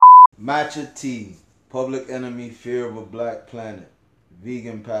Matcha tea. Public Enemy, Fear of a Black Planet.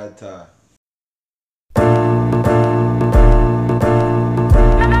 Vegan pad thai.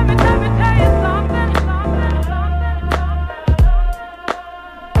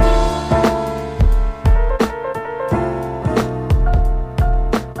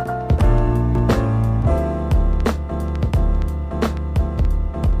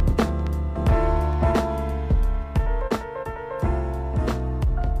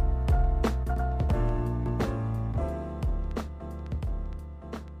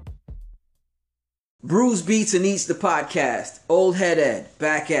 Brews Beats and Eats the podcast. Old Head Ed,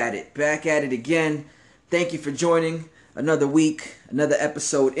 back at it again. Thank you for joining another week, another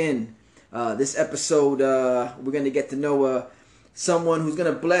episode in. This episode, we're gonna get to know someone who's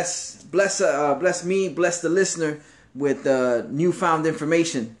gonna bless me, bless the listener with newfound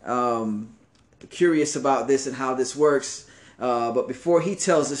information. Curious about this and how this works. But before he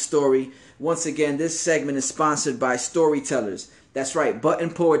tells the story, once again, this segment is sponsored by Storytellers. That's right, Button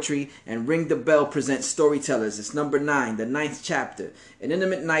Poetry and Ring the Bell present Storytellers. It's number 9, the 9th chapter. An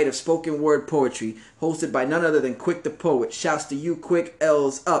intimate night of spoken word poetry hosted by none other than Quick the Poet. Shouts to you, Quick,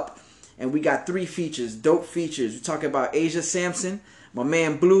 L's up. And we got 3 features, dope features. We're talking about Asia Sampson, my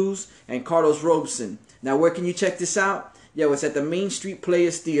man Blues, and Carlos Robeson. Now, where can you check this out? Yo, it's at the Main Street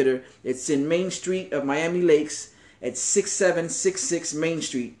Players Theater. It's in Main Street of Miami Lakes at 6766 Main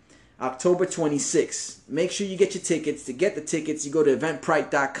Street. October 26th. Make sure you get your tickets. To get the tickets, you go to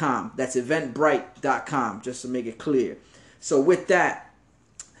eventbrite.com. That's eventbrite.com, just to make it clear. So with that,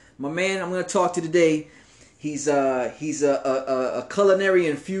 my man I'm going to talk to today, he's a culinary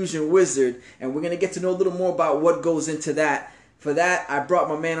infusion wizard, and we're going to get to know a little more about what goes into that. For that, I brought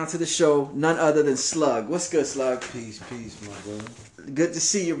my man onto the show, none other than Slug. What's good, Slug? Peace, my brother. Good to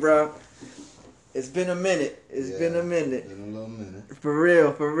see you, bro. It's been a minute. It's been a minute. Been a little minute. For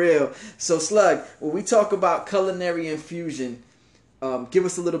real. So, Slug, when we talk about culinary infusion, give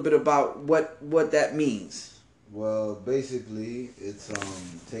us a little bit about what that means. Well, basically, it's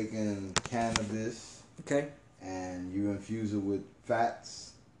taking cannabis. Okay. And you infuse it with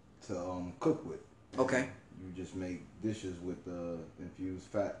fats to cook with. Okay. You just make dishes with infused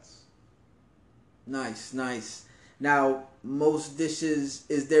fats. Nice. Now, most dishes,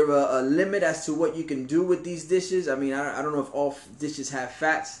 is there a limit as to what you can do with these dishes? I mean, I don't know if all dishes have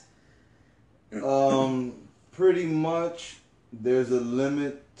fats. Pretty much, there's a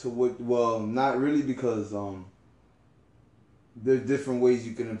limit to what. Well, not really, because there's different ways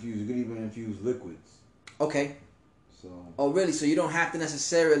you can infuse. You could even infuse liquids. Okay. So. Oh, really? So you don't have to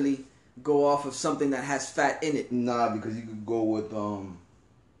necessarily go off of something that has fat in it? Nah, because you could go with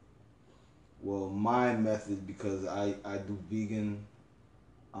Well, my method, because I do vegan,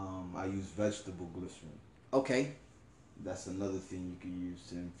 I use vegetable glycerin. Okay. That's another thing you can use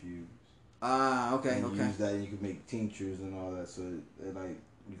to infuse. Okay. And you use that, and you can make tinctures and all that. So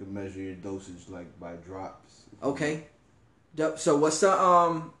you can measure your dosage by drops. Okay. So what's the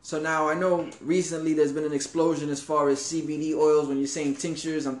So now I know recently there's been an explosion as far as CBD oils. When you're saying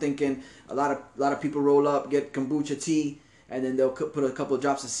tinctures, I'm thinking a lot of people roll up, get kombucha tea, and then they'll put a couple of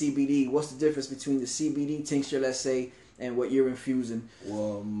drops of CBD. What's the difference between the CBD tincture, let's say, and what you're infusing?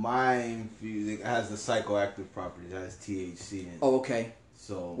 Well, it has the psychoactive properties. It has THC in it. Oh, okay.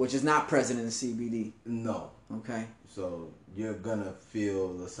 So, which is not present in the CBD. No. Okay. So you're gonna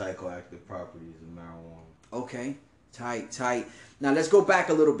feel the psychoactive properties of marijuana. Okay. Tight. Now let's go back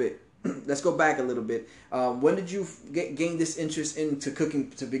a little bit. When did you gain this interest into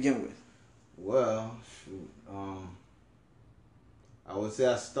cooking to begin with? Well, shoot. I would say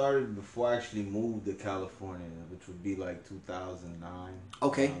I started before I actually moved to California, which would be like 2009.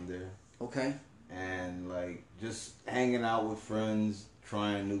 Okay. Around there. Okay. And just hanging out with friends,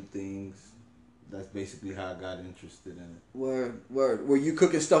 trying new things. That's basically how I got interested in it. Word. Were you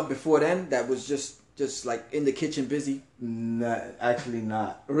cooking stuff before then that was just like in the kitchen busy? Actually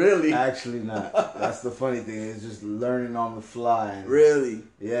not. Really? Actually not. That's the funny thing. It's just learning on the fly. And really?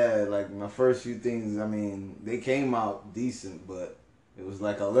 Yeah, my first few things, I mean, they came out decent, but it was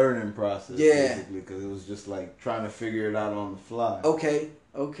like a learning process. Yeah. Basically, because it was just trying to figure it out on the fly. Okay.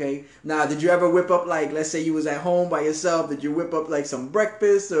 Now, did you ever whip up, let's say you was at home by yourself, did you whip up some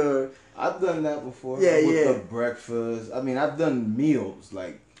breakfast or? I've done that before. Yeah. Up breakfast. I mean, I've done meals,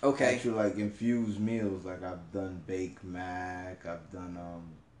 okay. Actually, infused meals. I've done baked mac. I've done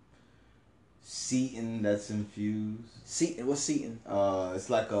Seton that's infused. Seton? What's Seton? It's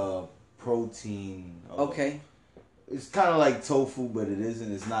like a protein. Okay. It's kind of like tofu, but it isn't.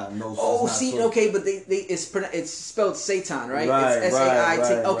 It's not no. Oh, it's Seton. Tofu. Okay, but it's spelled Seitan, right? Right, it's Sait. right,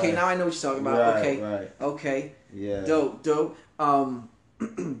 okay, right. now I know what you're talking about. Right, okay, right. okay. Yeah. Dope.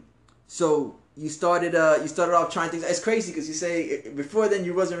 So you started off trying things. It's crazy because you say before then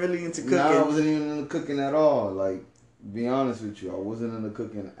you wasn't really into cooking. No, I wasn't even into cooking at all. Like, be honest with you, I wasn't into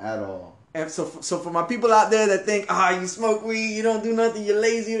cooking at all. And so for my people out there that think, you smoke weed, you don't do nothing, you're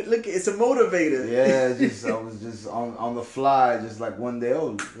lazy. Look, it's a motivator. Yeah, I was just on the fly, just like one day,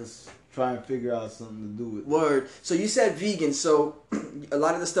 let's try and figure out something to do with it. Word. So you said vegan. So a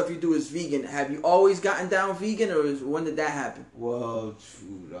lot of the stuff you do is vegan. Have you always gotten down vegan, or when did that happen? Well,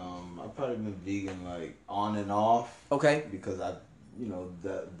 shoot, I've probably been vegan like on and off. Okay. Because I,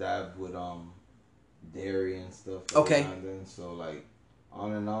 dabbed with dairy and stuff. Okay. And then, so like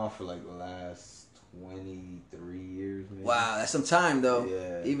on and off for like the last 23 years. Maybe. Wow, that's some time though.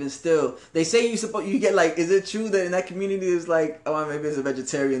 Yeah. Even still, they say you get like. Is it true that in that community is like, maybe it's a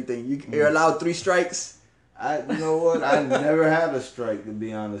vegetarian thing? You're allowed 3 strikes. You know what? I never had a strike, to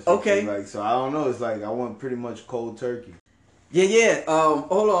be honest. Okay. With you. Like, so I don't know. It's like I went pretty much cold turkey. Yeah.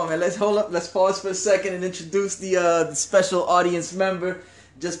 Hold on, man. Let's pause for a second and introduce the special audience member.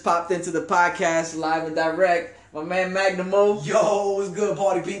 Just popped into the podcast live and direct. My man Magnamo. Yo, what's good,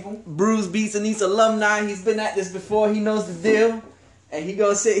 party people? Bruce Beats and Eats alumni. He's been at this before. He knows the deal. And he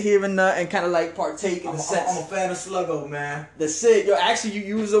gonna sit here and kind of like partake in the sets. I'm a fan of Sluggo, man. The sick. Yo, actually,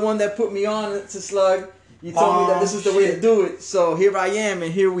 you was the one that put me on to Slug. You told me that this was the way to do it. So here I am,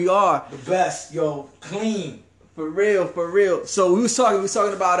 and here we are. The best, yo, clean. For real. So we was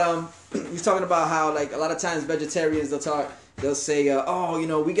talking about how like a lot of times vegetarians they'll say,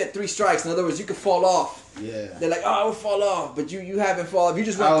 we get 3 strikes. In other words, you could fall off. Yeah. They're like, I will fall off, but you haven't fallen off. You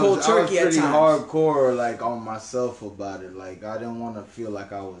just went cold turkey at times. I was pretty hardcore, like, on myself about it. Like, I didn't want to feel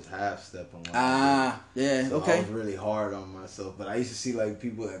like I was half-stepping. Yeah, so okay. I was really hard on myself. But I used to see, like,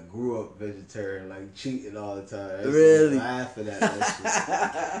 people that grew up vegetarian, like, cheating all the time. I used Really? to laugh at that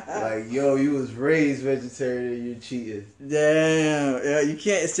shit. Like, yo, you was raised vegetarian and you're cheating. Damn. Yeah, you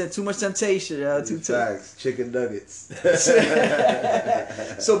can't. It's too much temptation. Too Facts. Chicken nuggets.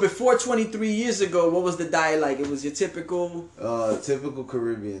 So before 23 years ago, what was the diet like? It was your typical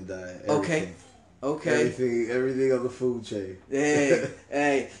Caribbean diet. Everything. Okay. Everything on the food chain.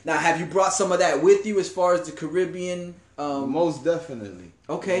 Hey. Now, have you brought some of that with you as far as the Caribbean? Most definitely.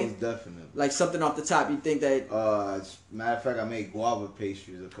 Okay. Most definitely. Like something off the top, you think that? Matter of fact, I made guava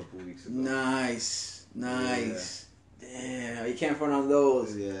pastries a couple weeks ago. Nice. Yeah. Damn, you can't front on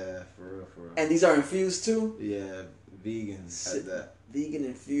those. Yeah, for real. And these are infused too? Yeah, vegan at that. Vegan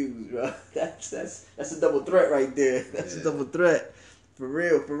infused, bro. That's a double threat right there. That's a double threat. For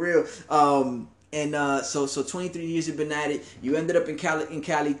real. So 23 years you've been at it. You ended up in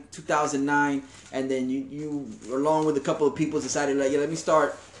Cali 2009, and then you along with a couple of people decided like, let me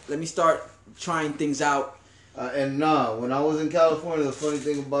start trying things out. When I was in California, the funny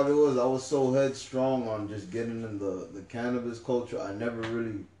thing about it was I was so headstrong on just getting in the cannabis culture. I never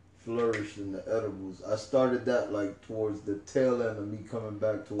really flourished in the edibles. I started that like towards the tail end of me coming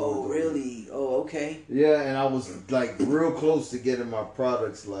back towards. Oh really? Oh okay. Yeah, and I was like real close to getting my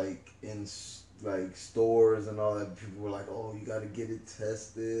products like in like stores and all that. People were like, "Oh, you got to get it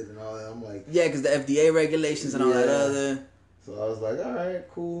tested and all that." I'm like, yeah, because the FDA regulations and all that other. So I was like, all right,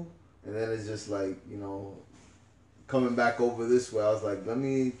 cool. And then it's just like, coming back over this way, I was like, let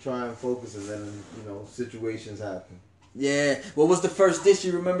me try and focus, and then situations happen. Yeah. What was the first dish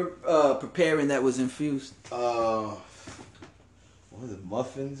you remember preparing that was infused? What was it?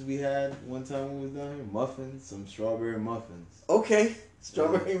 Muffins we had one time when we was down here. Muffins, some strawberry muffins. Okay,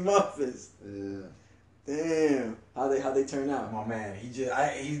 strawberry muffins. Yeah. Damn. How they turn out? My man,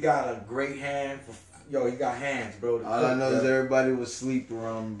 he's got a great hand for. Yo, he got hands, bro. All I know is everybody was sleeping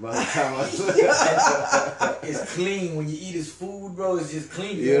around by the time I It's clean. When you eat his food, bro, it's just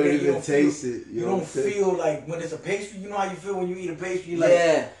clean. You don't even taste it. You don't feel like when it's a pastry. You know how you feel when you eat a pastry? Like,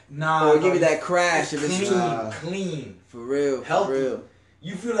 yeah. Nah. Or give you that crash if it's clean. For real. Healthy. For real.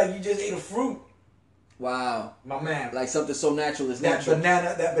 You feel like you just ate a fruit. Wow. My man. Like something so natural is natural.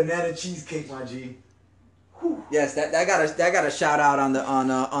 That banana cheesecake, my G. Whew. Yes, that got a shout out on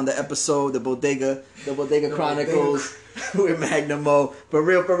the episode, the Bodega Chronicles with Magnamo. For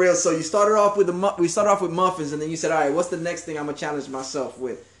real. So you started off with muffins, and then you said, all right, what's the next thing I'm gonna challenge myself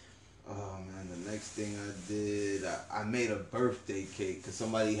with? Oh man, the next thing I did, I made a birthday cake because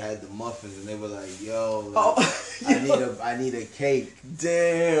somebody had the muffins and they were like, "Yo, I need a cake."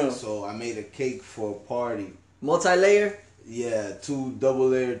 Damn. So I made a cake for a party. Multi-layer. Yeah, 2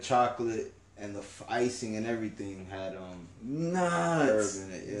 double-layer chocolate. And the icing and everything had nuts. herb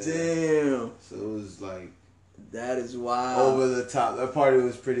in it. Yeah. Damn. So it was like that is wild. Over the top. That party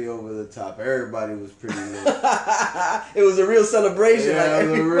was pretty over the top. Everybody was pretty lit. It was a real celebration. Yeah, it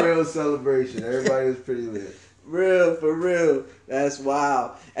was a real celebration. Everybody was pretty lit. Real, for real. That's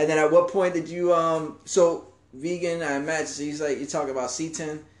wild. And then at what point did you so vegan, I imagine, so you're talking about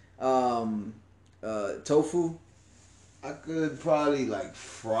seitan, tofu. I could probably like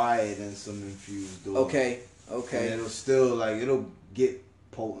fry it in some infused oil. Okay. And it'll still like it'll get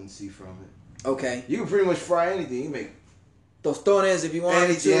potency from it. Okay. You can pretty much fry anything. You make Tostones if you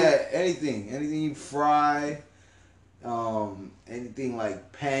wanted to. Yeah, anything you fry. Anything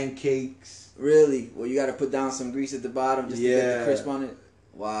like pancakes. Really? Well, you got to put down some grease at the bottom just to get the crisp on it.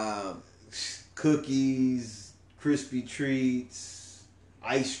 Wow. Cookies, crispy treats,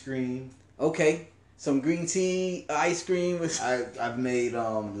 ice cream. Okay. Some green tea, ice cream. I've made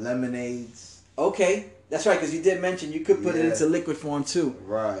lemonades. Okay. That's right, because you did mention you could put it into liquid form too.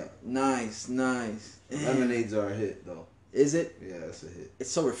 Right. Nice. Lemonades are a hit though. Is it? Yeah, it's a hit. It's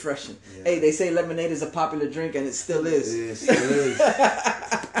so refreshing. Yeah. Hey, they say lemonade is a popular drink, and it still is. It still is.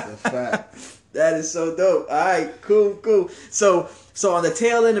 That's a fact. That is so dope. All right, cool. So on the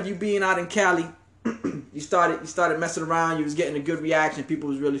tail end of you being out in Cali, you started messing around. You was getting a good reaction. People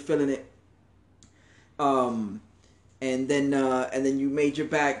was really feeling it. And then you made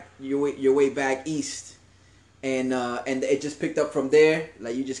your way back east, and it just picked up from there.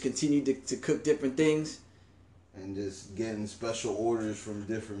 Like you just continued to cook different things. And just getting special orders from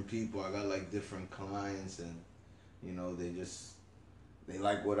different people. I got like different clients, and you know they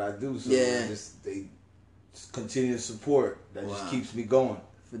like what I do, so they just continue to support. That just keeps me going.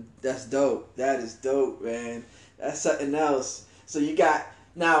 That's dope. That is dope, man. That's something else. So you got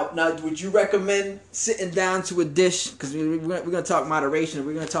now. Would you recommend sitting down to a dish? Because we're gonna talk moderation.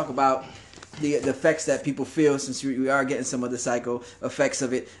 We're gonna talk about the effects that people feel, since we are getting some of the psycho effects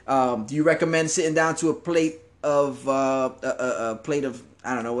of it. Do you recommend sitting down to a plate of a plate of,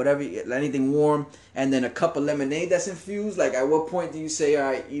 I don't know, whatever, anything warm, and then a cup of lemonade that's infused? Like, at what point do you say,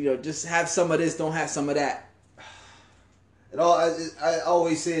 all right, just have some of this, don't have some of that? I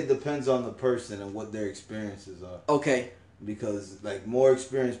always say it depends on the person and what their experiences are. Okay. Because like more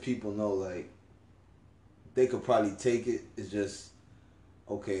experienced people know, like they could probably take it. It's just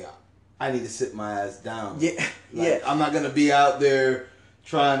okay. I need to sit my ass down. Yeah, I'm not gonna be out there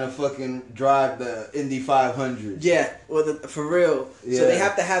trying to fucking drive the Indy 500. Yeah, well, for real. Yeah. So they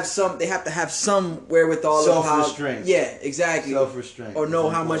have to have some. They have to have some wherewithal. Self-restraint. Yeah, exactly. Self-restraint. Or know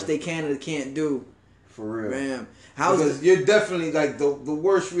how much they can and can't do. For real. Man, because you're definitely like the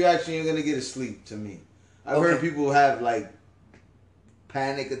worst reaction you're gonna get is sleep. To me, I've heard people have like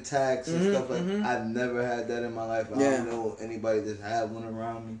panic attacks and stuff like that. I've never had that in my life. I don't know anybody that's had one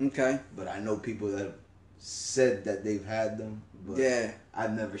around me. Okay. But I know people that have said that they've had them. But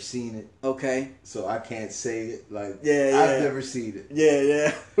I've never seen it. Okay. So I can't say it. Like, I've never seen it.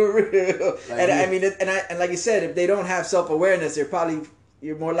 Yeah. For real. Like, and I mean, and like you said, if they don't have self-awareness,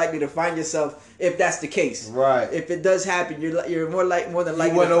 you're more likely to find yourself, if that's the case. Right. If it does happen, you're more than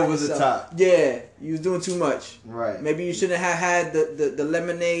likely. You went to find over yourself. the top. Yeah, you was doing too much. Right. Maybe you shouldn't have had the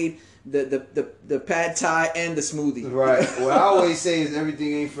lemonade, the pad thai, and the smoothie. Right. What I always say is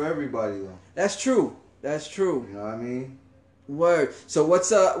everything ain't for everybody though. That's true. You know what I mean? Word. So what's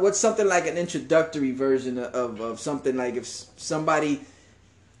something like an introductory version of something, like if somebody,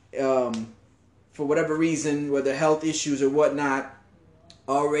 for whatever reason, whether health issues or whatnot,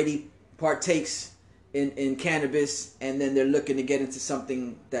 already partakes in cannabis, and then they're looking to get into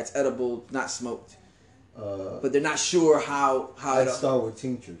something that's edible, not smoked, but they're not sure how. Let's start with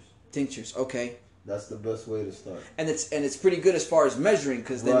tinctures. Tinctures, okay. That's the best way to start. And it's pretty good as far as measuring,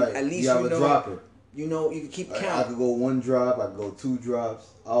 because then at least you have a dropper. You know, you can keep count. I could go 1 drop. I could go 2 drops.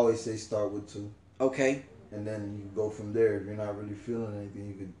 I always say start with 2. Okay. And then you go from there. If you're not really feeling anything,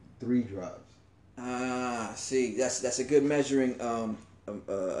 you could 3 drops. See, that's a good measuring a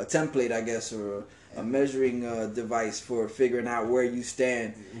template, I guess, or a measuring device for figuring out where you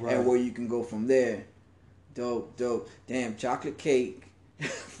stand and where you can go from there. Dope. Damn, chocolate cake,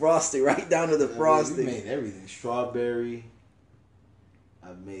 frosting, right down to the frosting. We made everything. Strawberry.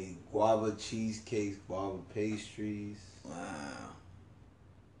 I made guava cheesecakes, guava pastries. Wow.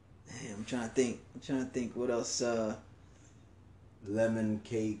 Damn, I'm trying to think what else. Lemon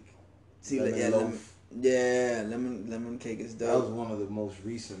cake. See, lemon loaf. Lemon cake is dope. That was one of the most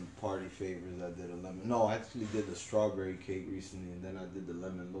recent party favors. I did a lemon. No, I actually did the strawberry cake recently, and then I did the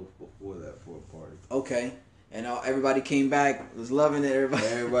lemon loaf before that for a party. Okay. And everybody came back, was loving it.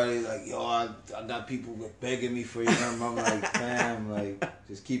 Everybody like, yo, I got people begging me for your number. I'm like, fam, like,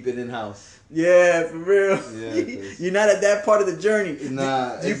 just keep it in house. Yeah, for real. Yeah, you're not at that part of the journey.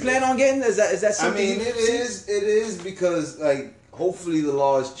 Nah. Do you plan on getting? Is that something? I mean, it is because like hopefully the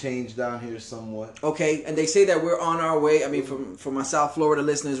laws change down here somewhat. Okay, and they say that we're on our way. I mean, for my South Florida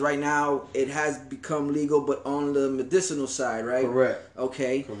listeners, right now it has become legal, but on the medicinal side, right? Correct.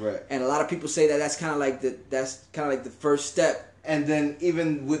 Okay. Correct. And a lot of people say that that's kind of like the first step. And then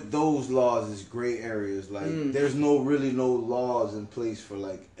even with those laws, it's gray areas. Like there's no laws in place for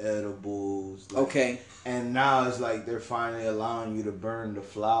like edibles. Like, Okay. And now it's like they're finally allowing you to burn the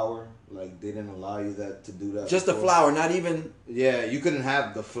flower. Like they didn't allow you to do that. Just the before. flower, not even. Yeah, you couldn't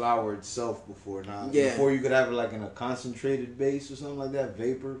have the flower itself before now. Yeah. Before you could have it like in a concentrated base or something like that,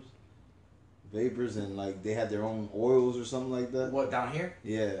 vapors, and like they had their own oils or something like that. What, down here?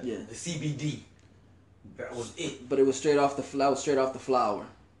 Yeah. Yeah. The CBD. That was it. But it was straight off the flower.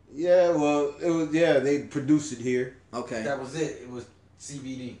 Yeah. Well, it was. Yeah, they produced it here. Okay. That was it. It was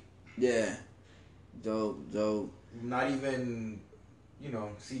CBD. Yeah. Dope. Not even,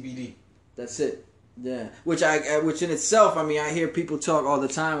 CBD. That's it. Yeah. Which in itself, I mean, I hear people talk all the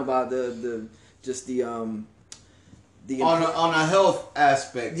time about the On a health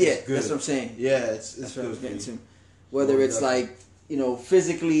aspect. Yeah, it's good. that's what I'm saying. Yeah, it's That's what I good was for getting you. to. Whether Oh, it's definitely. like,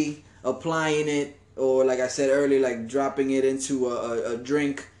 physically applying it, or like I said earlier, like dropping it into a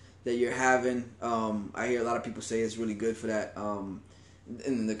drink that you're having. I hear a lot of people say it's really good for that.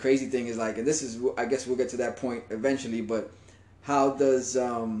 And the crazy thing is like, and this is, I guess we'll get to that point eventually, but how does,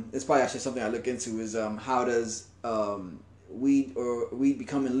 it's probably actually something I look into, is how does weed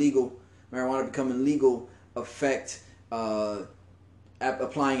becoming legal, marijuana becoming legal, affect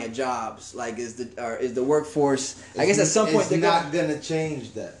applying at jobs? Like, is the workforce? I guess at some point they're not gonna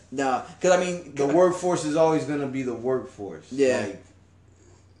change that. No, because I mean The workforce is always gonna be the workforce. Yeah. Like,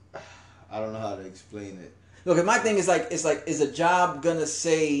 I don't know how to explain it. Look, my thing is like, is a job gonna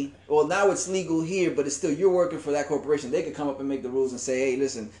say, well, now it's legal here, but it's still, you're working for that corporation. They could come up and make the rules and say, hey,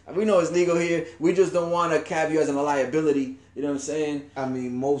 listen, we know it's legal here. We just don't want to have you as a liability. You know what I'm saying? I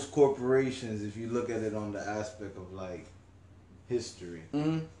mean, most corporations, if you look at it on the aspect of like history,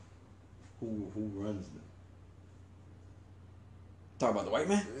 Mm-hmm. who runs them? Talk about the white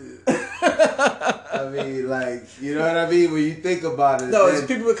man? I mean, like, you know what I mean? When you think about it, No, then- it's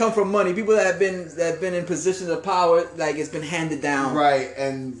people that come from money. People that have been in positions of power, like it's been handed down. right,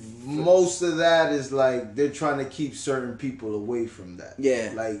 and most of that is like they're trying to keep certain people away from that.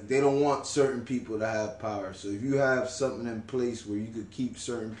 Yeah. Like they don't want certain people to have power. So if you have something in place where you could keep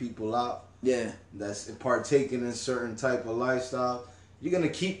certain people out, Yeah. that's partaking in certain type of lifestyle, you're gonna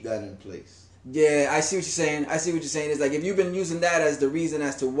keep that in place. Yeah, I see what you're saying. It's like if you've been using that as the reason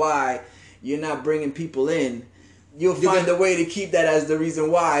as to why you're not bringing people in, you'll find a way to keep that as the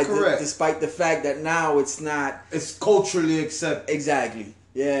reason why. Correct. Despite the fact that now it's not. It's culturally accepted. Exactly.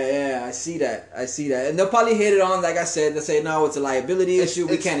 Yeah, I see that. And they'll probably hit it on, like I said, they'll say, no, it's a liability issue.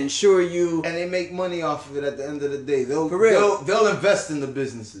 We can't insure you. And they make money off of it at the end of the day. For real. They'll invest in the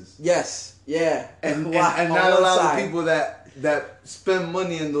businesses. Yes. Yeah. And Wow, not on one allow side. the people that spend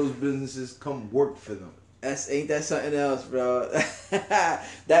money in those businesses come work for them. Ain't that something else, bro? But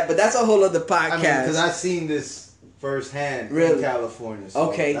that's a whole other podcast. I mean, because I've seen this firsthand Really? in California. So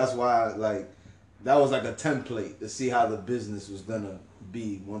Okay. that's why, that was like a template to see how the business was gonna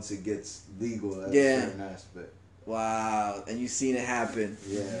be once it gets legal at a certain aspect. Wow, and you seen it happen.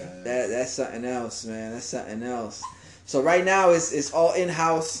 Yeah. That's something else, man. That's something else. So right now it's all in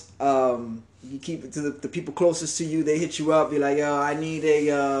house. You keep it to the people closest to you. They hit you up. Be like, yo, I need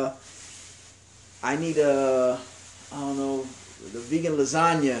a I don't know, the vegan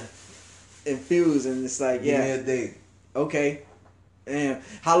lasagna infused, and it's like, Give me yeah, a date. okay. Damn.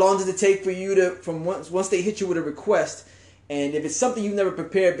 How long does it take for you to once they hit you with a request, and if it's something you've never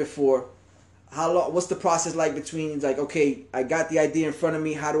prepared before? How long? What's the process like between like, okay, I got the idea in front of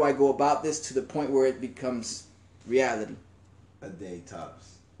me. How do I go about this to the point where it becomes reality? A day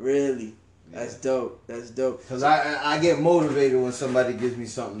tops. Really, that's Yeah. dope. That's dope. Because I get motivated when somebody gives me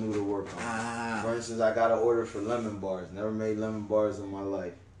something new to work on. Ah. For instance, I got an order for lemon bars. Never made lemon bars in my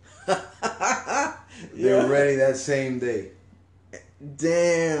life. They were ready that same day.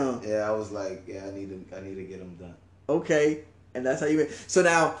 Damn. Yeah, I was like, yeah, I need to get them done. Okay, and that's how you. So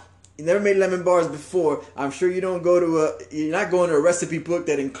now, you never made lemon bars before. I'm sure you don't go to you're not going to a recipe book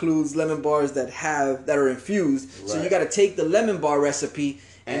that includes lemon bars that are infused. So you Right. got to take the lemon bar recipe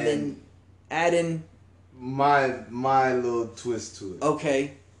and then add in. My little twist to it.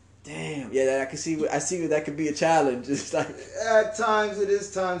 Okay, damn. Yeah, I see where that could be a challenge. It's like, At times it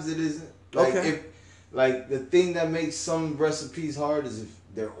is, times it isn't. Like Okay. if the thing that makes some recipes hard is if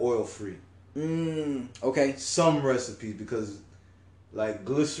they're oil free. okay, Some recipes, because like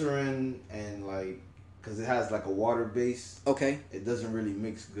glycerin and because it has like a water base, okay. it doesn't really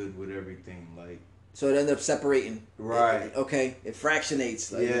mix good with everything. Like So it ended up separating. Right. Okay. It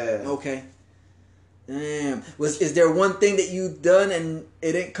fractionates. Like, Yeah. Okay. Damn. Is there one thing that you done and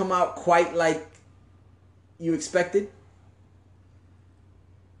it didn't come out quite like you expected?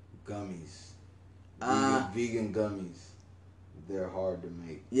 Gummies. Ah. Vegan gummies. They're hard to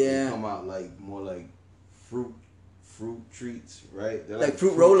make. Yeah. They come out like more like fruit treats, right? They're Like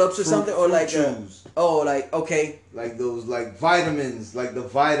fruit roll-ups or something? Or fruit like chews. like okay. Like those like vitamins, like the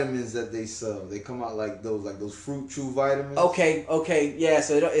vitamins that they sell. They come out like those fruit chew vitamins. Okay, yeah.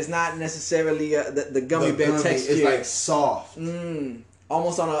 So it's not necessarily the gummy bear texture. It's like soft.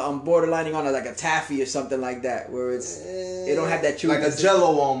 Almost on borderlining on like a taffy or something like that, where it don't have that chew. Like a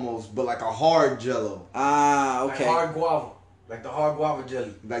Jello almost, but like a hard Jello. Ah, okay. Like hard guava, like the hard guava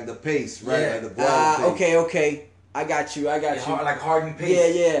jelly. Like the paste, right? Yeah. Like the guava paste. Okay. I got you. Like hardened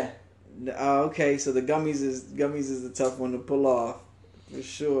paste. Yeah. Okay, so the gummies is a tough one to pull off, for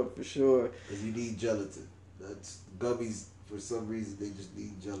sure. Because you need gelatin. That's gummies. For some reason, they just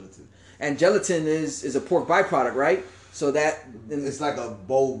need gelatin. And gelatin is a pork byproduct, right? So that It's like a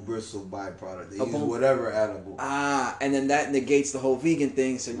bow bristle byproduct. They use bone- whatever edible. and then that negates the whole vegan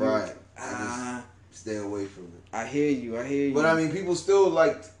thing. So Right. Stay away from it. I hear you. But I mean, people still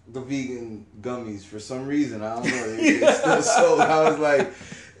liked the vegan gummies for some reason. I don't know. They still sold. I was like,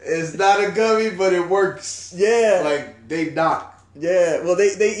 it's not a gummy, but it works. Yeah. Like they knock. Yeah, well,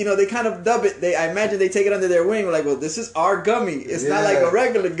 they kind of dub it. I imagine they take it under their wing. Like, well, this is our gummy. It's not like a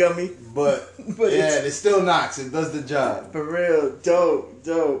regular gummy. But it still knocks. It does the job. For real,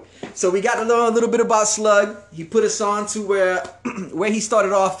 dope. So we got to learn a little bit about Slug. He put us on to where he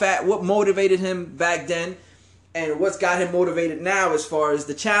started off at, what motivated him back then, and what's got him motivated now as far as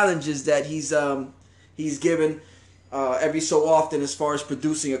the challenges that he's given every so often as far as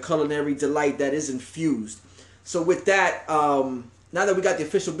producing a culinary delight that is infused. So with that, now that we got the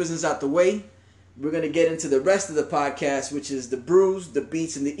official business out the way, we're going to get into the rest of the podcast, which is the brews, the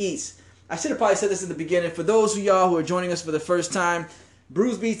beats, and the eats. I should have probably said this in the beginning. For those of y'all who are joining us for the first time,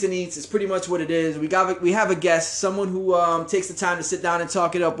 brews, beats, and eats is pretty much what it is. We have a guest, someone who takes the time to sit down and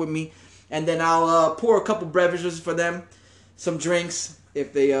talk it up with me, and then I'll pour a couple beverages for them, some drinks.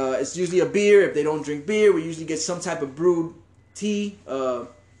 If they, it's usually a beer. If they don't drink beer, we usually get some type of brewed tea or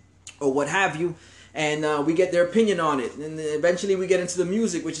what have you. And we get their opinion on it. And then eventually we get into the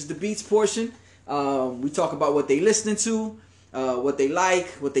music, which is the beats portion. We talk about what they listening to, what they like,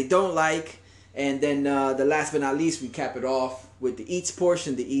 what they don't like. And then the last but not least, we cap it off with the eats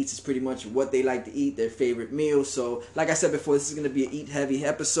portion. The eats is pretty much what they like to eat, their favorite meal. So like I said before, this is going to be an eat-heavy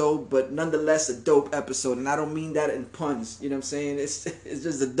episode, but nonetheless a dope episode. And I don't mean that in puns. You know what I'm saying? It's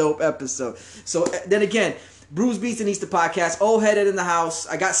just a dope episode. So then again, Brews, Beats, and Eats, the podcast. Old Headed in the house.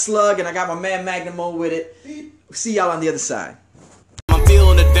 I got Slug and I got my man Magnamo with it. See y'all on the other side. I'm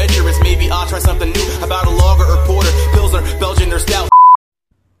feeling adventurous. Maybe I'll try something new about a lager or porter, Pilsner, Belgian, or stout.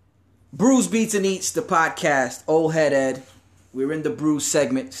 Brews, Beats, and Eats, the podcast. Old Head Ed. We're in the brews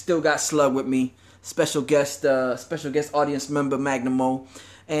segment. Still got Slug with me. Special guest audience member Magnamo.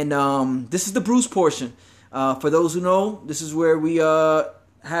 And this is the brews portion. For those who know, this is where we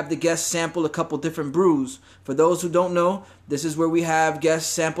have the guests sample a couple different brews. For those who don't know, this is where we have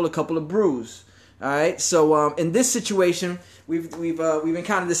guests sample a couple of brews. All right. So in this situation, we've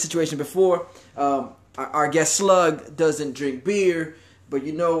encountered this situation before. Our guest Slug doesn't drink beer, but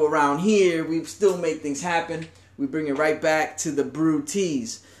you know, around here we still make things happen. We bring it right back to the brewed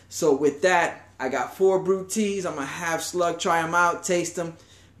teas. So with that, I got 4 brewed teas. I'm gonna have Slug try them out, taste them.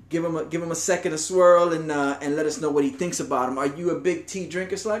 Give him a second to swirl and let us know what he thinks about them. Are you a big tea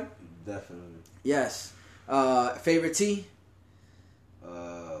drinker, Slug? Definitely. Yes. Favorite tea?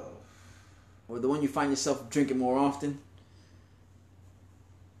 Or the one you find yourself drinking more often?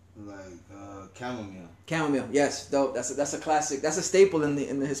 Like chamomile. Chamomile, yes, dope. That's a classic. That's a staple in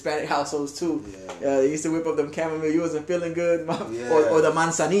the Hispanic households too. Yeah. They used to whip up them chamomile. You wasn't feeling good, Yeah. or the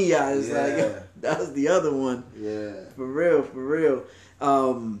manzanilla is Yeah. like that was the other one. Yeah. For real.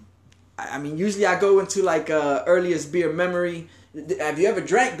 I mean, usually I go into like earliest beer memory. Have you ever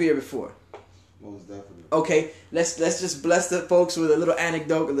drank beer before? Most definitely. Okay, let's just bless the folks with a little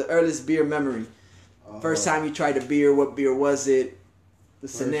anecdote of the earliest beer memory. First time you tried a beer, what beer was it? The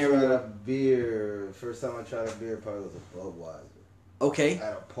scenario. First time I tried a beer probably was a Budweiser. Okay.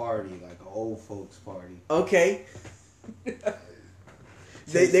 At a party, like an old folks party. Okay.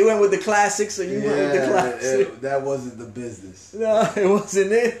 They went with the classics, so you went with the classics. That wasn't the business. No, it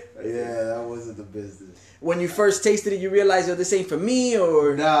wasn't it. Yeah, that wasn't the business. When you first tasted it, you realized, oh, this ain't for me,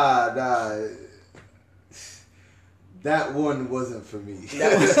 or Nah. That one wasn't for me.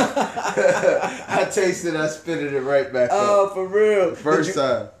 I tasted it, I spitted it right back up. Oh, for real. First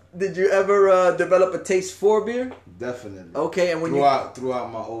time. Did you ever develop a taste for beer? Definitely. Okay, and when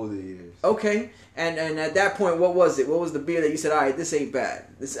throughout my older years. Okay, and at that point, what was it? What was the beer that you said, all right, this ain't bad.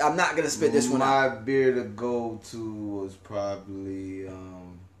 I'm not gonna spit this one out. My beer to go to was probably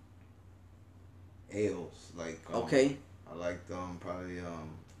ales. Like okay, I liked probably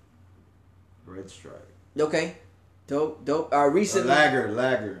Red Stripe. Okay, dope. Recent lager.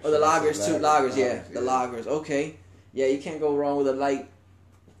 Oh, the lagers too. Lagers, yeah. The yeah. lagers. Okay, yeah. You can't go wrong with a light,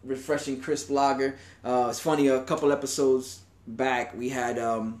 refreshing, crisp lager. It's funny. A couple episodes back, we had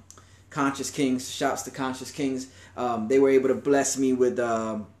Conscious Kings. Shouts to Conscious Kings. They were able to bless me with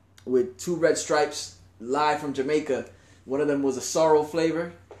 2 Red Stripes live from Jamaica. One of them was a sorrel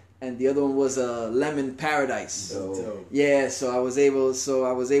flavor, and the other one was a lemon paradise. Dope. Yeah, so I was able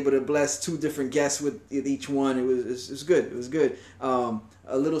to bless 2 different guests with each one. It was good. It was good.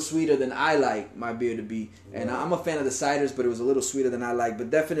 A little sweeter than I like my beer to be, and I'm a fan of the ciders, but it was a little sweeter than I like. But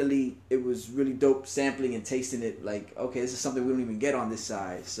definitely, it was really dope sampling and tasting it. Like, okay, this is something we don't even get on this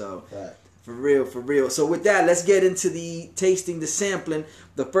side. So, right. For real. So with that, let's get into the tasting, the sampling.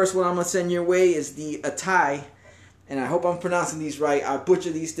 The first one I'm gonna send your way is the Atai. And I hope I'm pronouncing these right. I butcher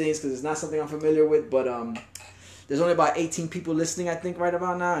these things because it's not something I'm familiar with. But there's only about 18 people listening, I think, right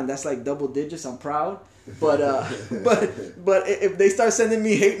about now, and that's like double digits. I'm proud. But but if they start sending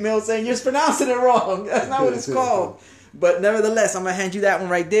me hate mail saying you're pronouncing it wrong, that's not what it's called. But nevertheless, I'm gonna hand you that one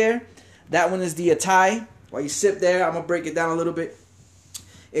right there. That one is the Atai. While you sip there, I'm gonna break it down a little bit.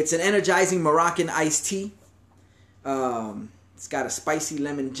 It's an energizing Moroccan iced tea. It's got a spicy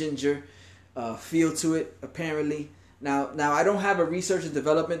lemon ginger feel to it, apparently. Now I don't have a research and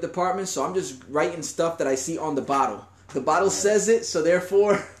development department, so I'm just writing stuff that I see on the bottle. The bottle says it, so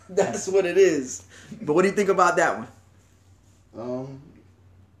therefore that's what it is. But what do you think about that one?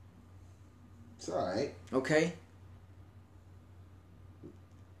 It's alright. Okay.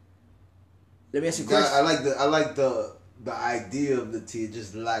 Let me ask you a question. I like the idea of the tea. It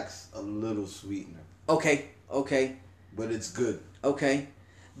just lacks a little sweetener. Okay. But it's good. Okay.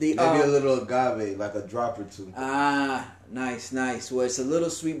 Maybe a little agave, like a drop or 2. Nice. Well, it's a little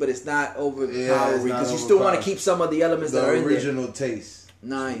sweet, but it's not overpowering Yeah, because you still want to keep some of the elements that are in there. The original taste.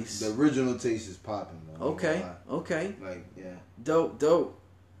 Nice. The original taste is popping, though. Okay. Like, yeah. Dope.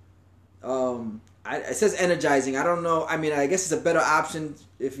 It says energizing. I don't know. I mean, I guess it's a better option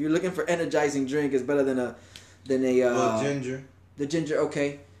if you're looking for energizing drink. It's better than a ginger. The ginger,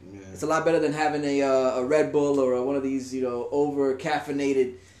 okay. Yeah. It's a lot better than having a Red Bull or one of these, over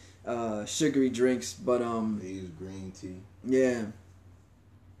caffeinated sugary drinks. But they use green tea. Yeah,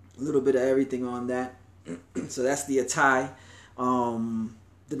 a little bit of everything on that. So that's the Atai.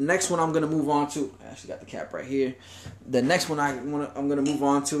 The next one I'm gonna move on to. I actually got the cap right here. The next one I'm gonna move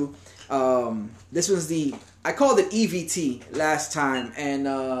on to. This was I called it EVT last time, and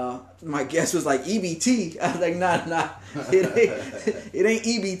my guess was like EBT. I was like, nah, it ain't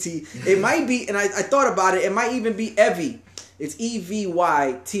EBT. It might be, and I thought about it. It might even be Evy. It's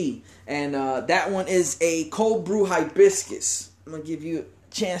EVYT, and that one is a cold brew hibiscus. I'm gonna give you a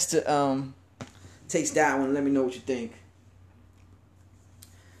chance to taste that one. Let me know what you think.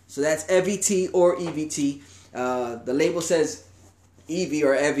 So that's EVT or EVT. The label says Evie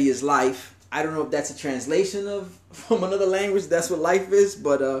or Evie is life. I don't know if that's a translation from another language. That's what life is,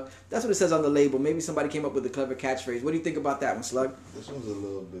 but that's what it says on the label. Maybe somebody came up with a clever catchphrase. What do you think about that one, Slug? This one's a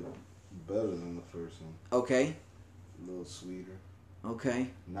little bit better than the first one. Okay. A little sweeter. Okay.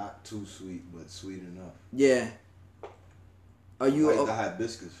 Not too sweet, but sweet enough. Yeah. Are you I like the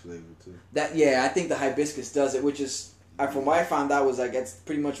hibiscus flavor too? I think the hibiscus does it, which is from what I found out was like it's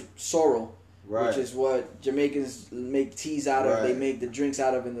pretty much sorrel. Right. Which is what Jamaicans make teas out of. Right. They make the drinks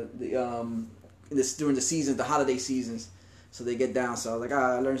out of during the seasons, the holiday seasons. So they get down. So I was like,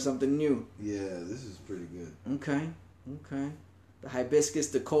 I learned something new. Yeah, this is pretty good. Okay. The hibiscus,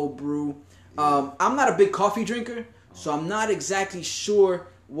 the cold brew. Yeah. I'm not a big coffee drinker, so I'm not exactly sure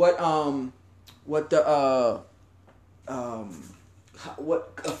what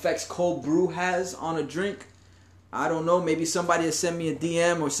effects cold brew has on a drink. I don't know. Maybe somebody will send me a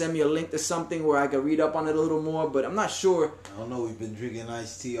DM or send me a link to something where I can read up on it a little more, but I'm not sure. I don't know. We've been drinking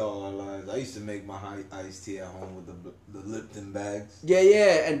iced tea all our lives. I used to make my iced tea at home with the Lipton bags.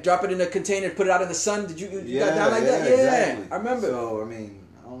 Yeah, and drop it in a container, put it out in the sun. Did you got down like that? Yeah, exactly. I remember. So,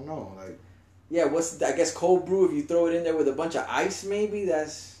 I don't know. Yeah, I guess cold brew, if you throw it in there with a bunch of ice, maybe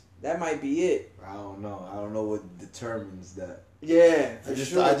that might be it. I don't know. I don't know what determines that. Yeah, I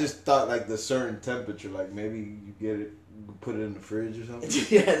just thought like the certain temperature, like maybe you get it, you put it in the fridge or something.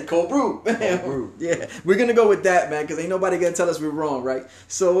 Yeah, cold brew. Cold brew. Yeah, we're gonna go with that, man, because ain't nobody gonna tell us we're wrong, right?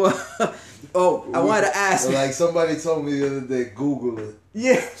 So, I wanted to ask. Like somebody told me the other day, Google it.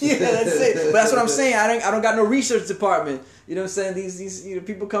 Yeah, that's it. But that's what I'm saying. I don't got no research department. You know what I'm saying? These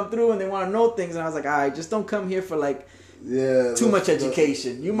people come through and they want to know things, and I was like, all right, just don't come here for like too much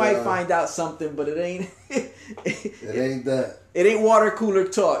education. You might find out something, but it ain't. It ain't that. It ain't water cooler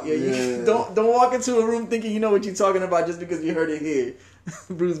talk. Yeah. Don't walk into a room thinking you know what you're talking about just because you heard it here.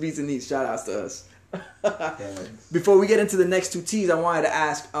 Bruce Beats and Neats, shout outs to us. Before we get into the next two teas, I wanted to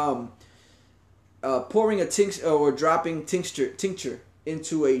ask, pouring a tincture or dropping tincture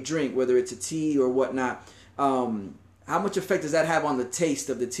into a drink, whether it's a tea or whatnot, how much effect does that have on the taste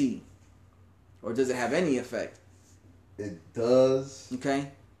of the tea? Or does it have any effect? It does.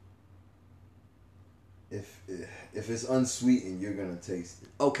 Okay. If it's unsweetened, you're gonna taste it.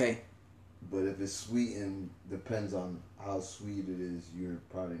 Okay. But if it's sweetened, depends on how sweet it is. You're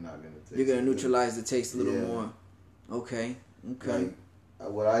probably not gonna taste it. You're gonna neutralize the taste a little more. Okay. Like,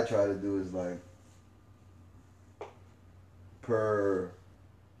 what I try to do is like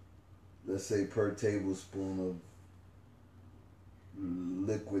let's say per tablespoon of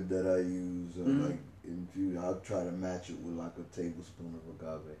liquid that I use, or like infuse, I'll try to match it with like a tablespoon of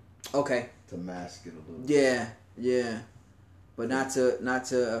agave. Okay. To mask it a little. Yeah. But not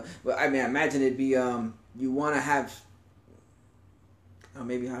to. But I mean, I imagine it'd be you want to have.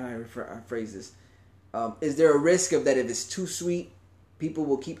 Maybe how do I phrase this? Is there a risk of that if it's too sweet, people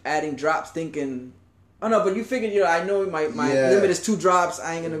will keep adding drops, thinking, oh no, but you figured, I know my limit is 2 drops.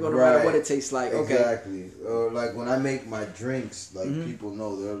 I ain't gonna go no matter what it tastes like. Okay. Exactly. Or like when I make my drinks, like people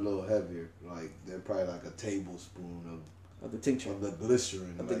know they're a little heavier. Like they're probably like a tablespoon of the tincture. Of the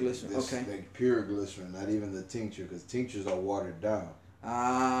glycerin. Of the glycerin. Okay. Like pure glycerin, not even the tincture, because tinctures are watered down.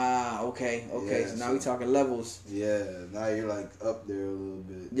 Ah, okay. Yeah, so now we talking levels. Yeah, now you're like up there a little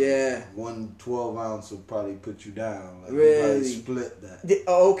bit. Yeah. 1 12-ounce will probably put you down. Like really? You probably split that.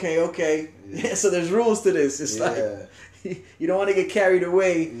 Oh, okay. Yeah, so there's rules to this. It's like you don't want to get carried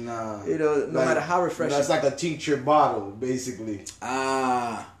away. Nah. No matter how refreshing. That's like a tincture bottle, basically.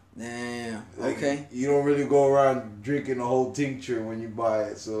 Ah. Damn. Like, okay. You don't really go around drinking the whole tincture when you buy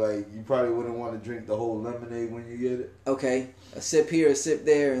it, so like you probably wouldn't want to drink the whole lemonade when you get it. Okay. A sip here, a sip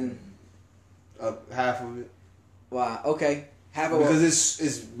there, and half of it. Wow. Okay. Half of it. Because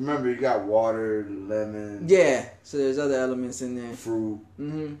it's remember you got water, lemon. Yeah. So there's other elements in there. Fruit.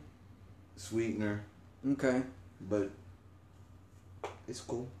 Sweetener. Okay. But it's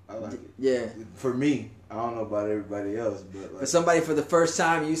cool. I like it. Yeah. For me, I don't know about everybody else, but like, for somebody for the first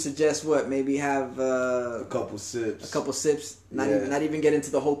time, you suggest what? Maybe have a couple sips. Not even get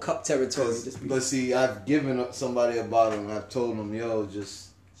into the whole cup territory. But see, I've given somebody a bottle and I've told them, yo, just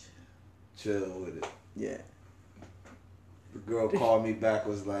chill with it. Yeah. The girl called me back,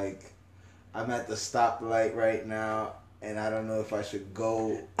 was like, I'm at the stoplight right now and I don't know if I should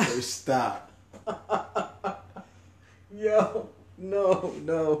go or stop. Yo. No,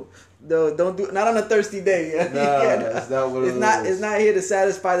 don't do. Not on a thirsty day. Nah, that's not what it is. It's not here to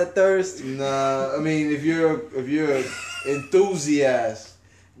satisfy the thirst. Nah, I mean, if you're an enthusiast,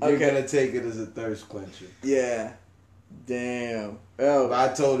 you're gonna take it as a thirst quencher. Yeah. Damn. Oh. But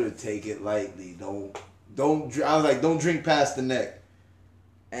I told her take it lightly. Don't. I was like, don't drink past the neck.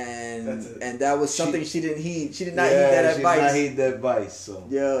 And that was something she didn't heed. She did not heed that advice. She did not heed that advice. So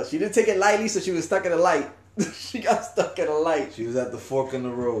yeah, she didn't take it lightly, so she was stuck in a light. She got stuck in a light. She was at the fork in the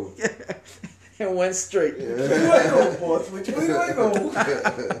road. And went straight.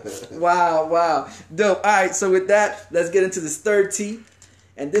 Wow. Dope. All right, so with that, let's get into this third tea.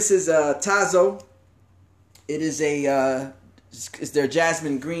 And this is Tazo. It is it's their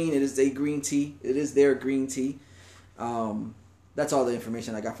jasmine green. It is a green tea. It is their green tea. That's all the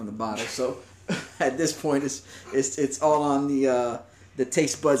information I got from the bottle. So at this point, it's all on the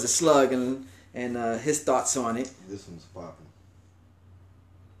taste buds of Slug and his thoughts on it. This one's popping.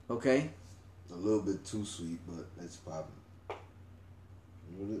 Okay. A little bit too sweet, but it's popping.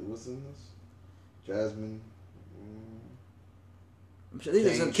 What's in this? Jasmine. I'm sure these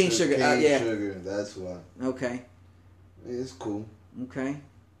are some cane sugar. Cane sugar, that's why. Okay. It's cool. Okay.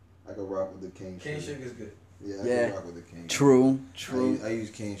 I can rock with the cane sugar. Cane sugar is good. Yeah, I can rock with the cane sugar. True. I use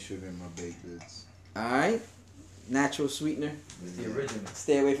cane sugar in my baked goods. Alright. Natural sweetener. It's the original.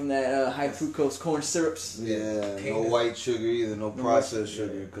 Stay away from that high fructose corn syrups. Yeah, no white sugar either, no processed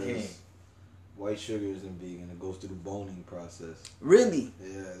sugar, because white sugar isn't vegan. It goes through the boning process. Really?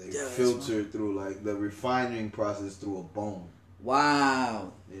 Yeah, they filter through like the refining process through a bone.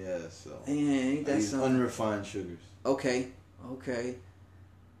 Wow. Yeah, so ain't that I use something? unrefined sugars. Okay. Okay.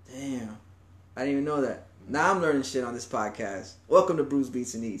 Damn. I didn't even know that. Now I'm learning shit on this podcast. Welcome to Brews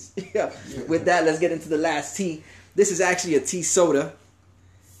Beats and Eats. Yeah. With that, let's get into the last tea. This is actually a tea soda.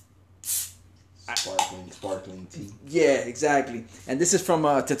 Sparkling tea. Yeah, exactly. And this is from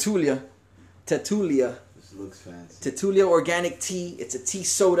Tetulia. Tetulia. This looks fancy. Tetulia organic tea. It's a tea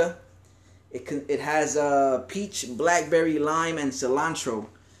soda. It has peach, blackberry, lime, and cilantro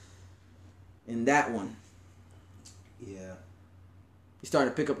in that one. Yeah. You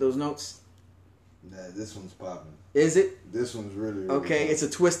starting to pick up those notes? Nah, this one's popping. Is it? This one's really Okay, popping. it's a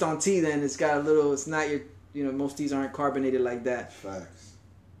twist on tea then. It's got a little, it's not your, most teas aren't carbonated like that. Facts.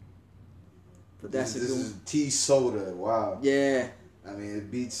 But that's this a good is one. tea soda. Wow. Yeah. I mean, it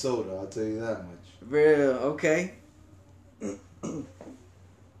beats soda. I'll tell you that much. Real, okay.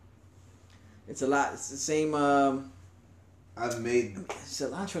 It's a lot. It's the same I've made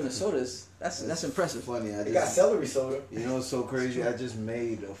cilantro in the sodas. That's impressive. funny. They got celery soda. You know what's so crazy? I just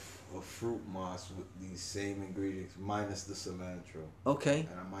made a fruit moss with these same ingredients minus the cilantro, Okay.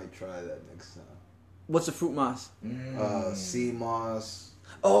 and I might try that next time. What's a fruit moss? Sea moss.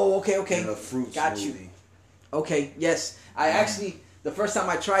 Oh, okay. And a fruit Got smoothie. you. Okay, yes. I actually, the first time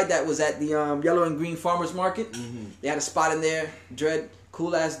I tried that was at the Yellow and Green Farmers Market. Mm-hmm. They had a spot in there. Dread,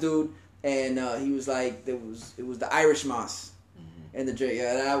 cool ass dude, and he was like, it was the Irish moss, and the drink.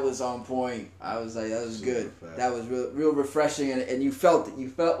 Yeah, that was on point. I was like, that was Super good. fast. That was real refreshing, and you felt it. You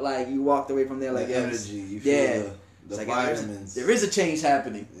felt like you walked away from there like The yes. energy. You feel Yeah. the It's like, vitamins. there is a change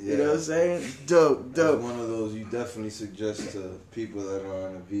happening. Yeah. You know what I'm saying? Dope. That's one of those you definitely suggest to people that are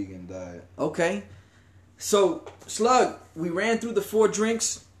on a vegan diet. Okay. So, Slug, we ran through the 4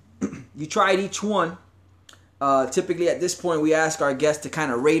 drinks. You tried each one. Typically, at this point, we ask our guests to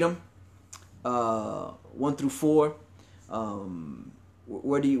kind of rate them, 1 through 4.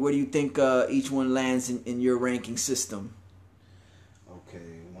 Where do you think each one lands in your ranking system?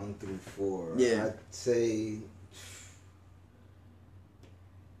 Okay, 1 through 4. Yeah. I'd say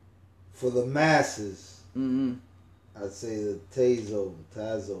for the masses, Mm-hmm. I'd say the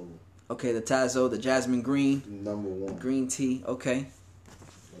Tazo, Okay, the Tazo, the Jasmine Green, number 1. green tea. Okay,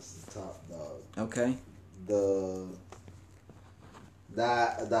 That's the top dog. okay. The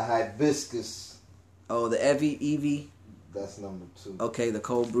hibiscus, Oh, the Evie. that's number 2. Okay, the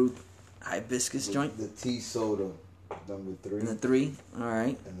cold brewed hibiscus joint. The tea soda, number 3. And the 3. All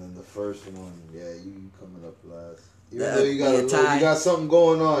right. And then the first one, yeah, you coming up last. Even The- though you got, yeah, tie. you got something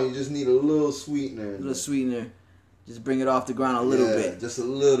going on, you just need a little sweetener. A little sweetener. Just bring it off the ground a little bit. Just a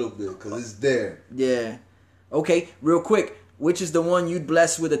little bit, because it's there. Yeah. Okay, real quick. Which is the one you'd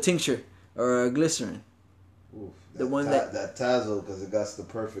bless with a tincture or a glycerin? Oof, The one that Tazo, because it got the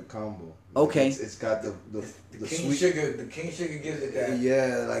perfect combo. Okay. It's got the King sweet sugar. The king sugar gives it that.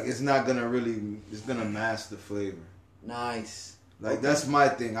 Yeah, like it's not gonna really. It's gonna mask the flavor. Nice. Like that's my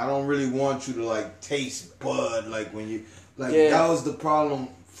thing. I don't really want you to like taste bud. Like when you like Yeah. that was the problem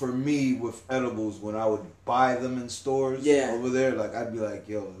for me with edibles when I would buy them in stores. Yeah. Over there, like I'd be like,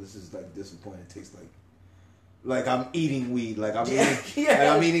 yo, this is like disappointing. It tastes like I'm eating weed. Like I'm eating. Like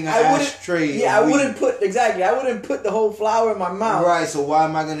I'm eating an ashtray. Yeah, of I weed. wouldn't put the whole flower in my mouth. Right, so why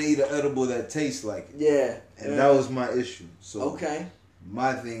am I gonna eat an edible that tastes like it? Yeah. And that was my issue. So Okay.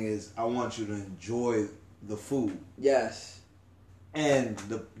 my thing is, I want you to enjoy the food Yes. and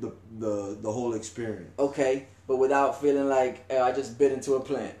the whole experience. Okay, but without feeling like I just bit into a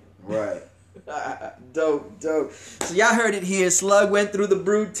plant. Right. Dope. So y'all heard it here. Slug went through the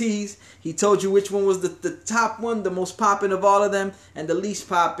brewed teas. He told you which one was the top one, the most popping of all of them, and the least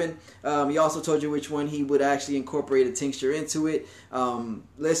popping. He also told you which one he would actually incorporate a tincture into it.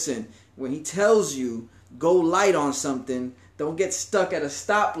 Listen, when he tells you go light on something, don't get stuck at a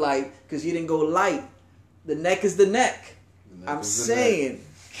stoplight because you didn't go light. The neck is the neck. I'm saying.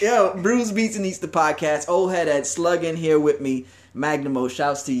 Yo, Brews Beats and Eats the podcast. Old Head Ed, Slug in here with me. Magnimo,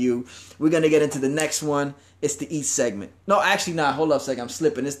 shouts to you. We're going to get into the next one. It's the Eat segment. No, actually not. Hold up a second. I'm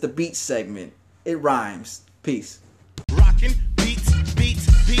slipping. It's the Beat segment. It rhymes. Peace. Rockin' beats,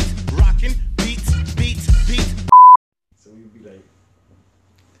 rockin' beats. So we'd be like,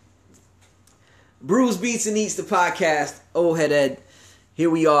 Brews Beats and Eats the podcast. Old Head Ed. Here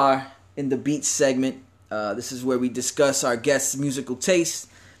we are in the Beats segment. This is where we discuss our guests' musical taste,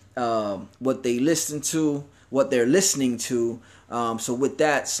 what they listen to, what they're listening to. So with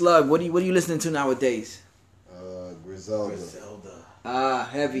that, Slug, what are you listening to nowadays? Griselda. Ah,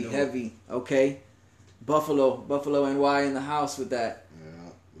 heavy. Okay. Buffalo NY in the house with that.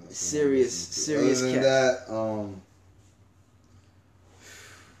 Yeah. Serious Other than cat. that,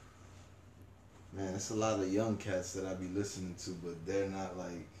 man, it's a lot of young cats that I be listening to, but they're not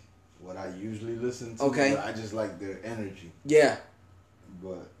like what I usually listen to. Okay. But I just like their energy. Yeah.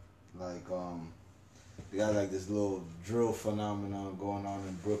 But like they got like this little drill phenomenon going on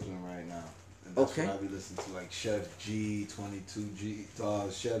in Brooklyn right now. And that's Okay. what I be listening to, like Chef G, 22G,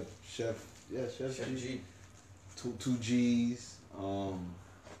 Chef G. Two G's.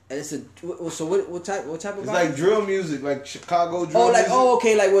 And it's a so what type of It's vibe? like drill music, like Chicago drill. Oh, like music,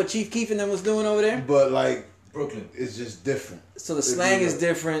 okay, like what Chief Keef and them was doing over there. but like Brooklyn. it's just different. So the slang is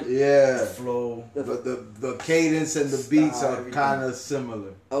different. Yeah, The flow. the cadence and the beats Style, are everything. kind of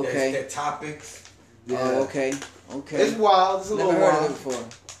similar. Okay. Their topics. Yeah. Oh, okay. Okay. It's wild. It's a Never little heard wild. of it before.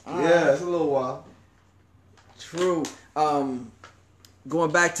 All Yeah, right. it's a little wild. True.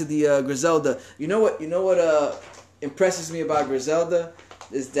 Going back to the Griselda, you know what impresses me about Griselda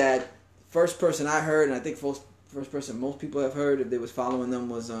is that first person I heard, and I think first person most people have heard if they was following them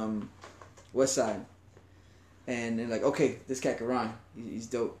was Westside, and they're like, okay, this cat can rhyme, he's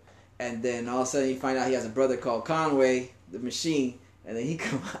dope, and then all of a sudden you find out he has a brother called Conway the Machine, and then he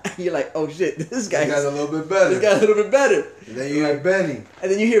come out, you're like, oh shit, this guy's This guy's a little bit better. this guy's a little bit better. And then you have Benny.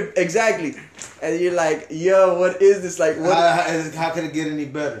 And then you hear exactly, and you're like, "Yo, what is this? Like, what? How could it get any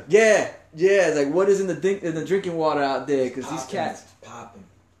better? Yeah, it's like what is in the drinking water out there? Because these cats,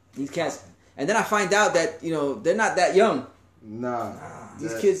 and then I find out that they're not that young. Nah.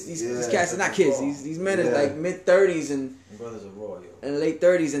 These kids, these cats are not kids. These men are like mid 30s and Brothers are raw, yo. and late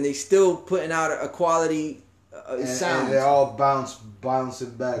 30s, and they still putting out a quality sound. And they're all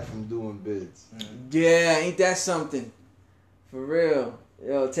bouncing back from doing bids. Yeah, ain't that something? For real.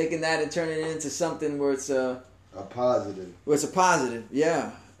 Yo, taking that and turning it into something where it's A positive.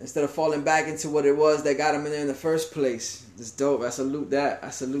 yeah. Instead of falling back into what it was that got them in there in the first place. It's dope. I salute that.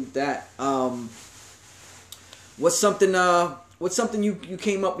 What's something you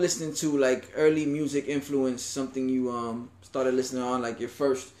came up listening to, like early music influence, something you started listening on, like your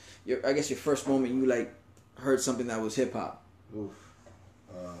first moment you like heard something that was hip hop? Oof.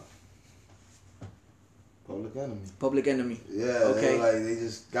 Public Enemy. Public Enemy. Yeah, Okay. they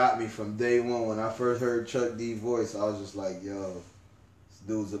just got me from day one. When I first heard Chuck D voice, I was just like, yo, this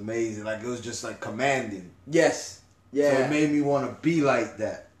dude's amazing. Like, it was just like commanding. Yes. Yeah. So it made me want to be like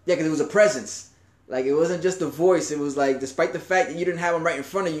that. Yeah, because it was a presence. Like, it wasn't just a voice. It was like, despite the fact that you didn't have him right in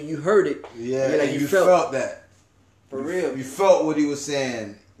front of you, you heard it. Yeah, You're like, and you you felt- felt that. For real. You felt what he was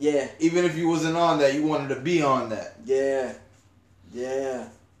saying. Yeah. Even if you wasn't on that, you wanted to be on that. Yeah.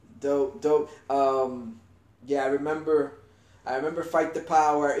 Dope. Yeah, I remember Fight the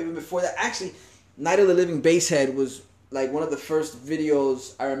Power. Even before that, actually, Night of the Living Basshead was like one of the first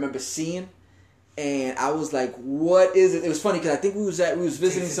videos I remember seeing, and I was like, "What is it?" It was funny because I think we was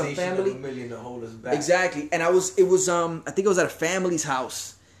visiting Takes a some nation of family. a million to hold us back. Exactly, and I think it was at a family's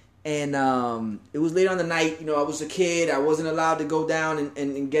house, and it was late on the night. I was a kid. I wasn't allowed to go down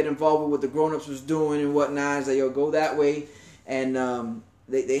and get involved with what the grown-ups was doing and whatnot. It's like, yo, go that way, and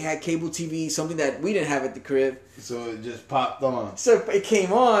they had cable TV, something that we didn't have at the crib. So it just popped on. So it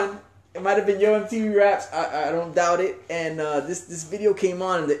came on. It might have been Yo MTV Raps. I don't doubt it. And this video came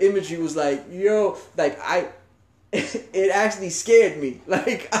on, and the imagery was like, yo, like it actually scared me.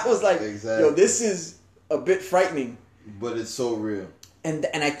 Like I was like, Exactly. yo, this is a bit frightening. But it's so real. And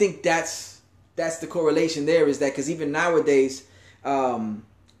I think that's the correlation there is that because even nowadays,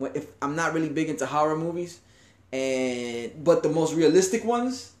 if I'm not really big into horror movies, but the most realistic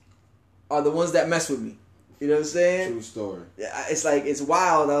ones are the ones that mess with me. You know what I'm saying? True story. It's like it's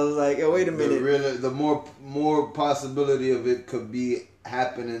wild. I was like, yo, wait a minute. The more possibility of it could be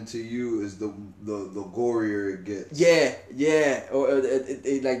happening to you is the gorier it gets. Yeah. Or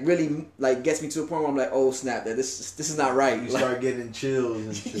it like really like gets me to a point where I'm like, oh snap, that this is not right. You Like, start getting chills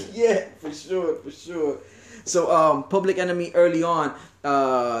and shit. yeah, for sure. So Public Enemy early on,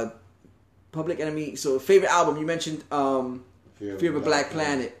 Public Enemy. So favorite album you mentioned, Fear of a Black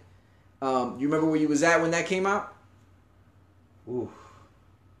Planet. You remember where you was at when that came out? Ooh,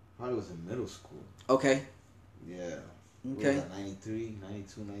 probably was in middle school. Okay. Yeah. Okay. What was that, 93,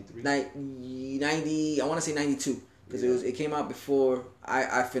 92, 93? 90. I want to say 92 because it came out before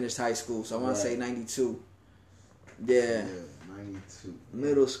I finished high school. So I want to say 92. Yeah. 92.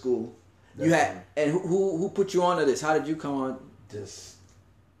 Middle school. You had and who put you on to this? How did you come on? Just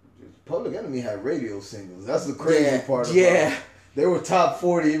Public Enemy had radio singles. That's the crazy part about Yeah. it. They were top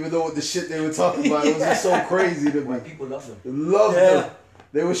 40, even though with the shit they were talking about, it was just so crazy to me. White people love them. Loved them.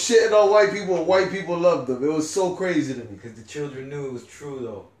 They were shitting on white people, and white people loved them. It was so crazy to me. Because the children knew it was true,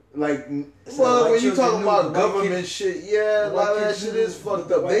 though. Like, So well, white when you children talking knew, about white government kids- shit, yeah, a white lot of that kids shit knew, is fucked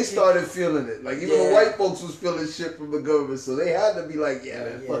the up. white They kids- started feeling it. Like, even the Yeah. white folks was feeling shit from the government, so they had to be like, yeah,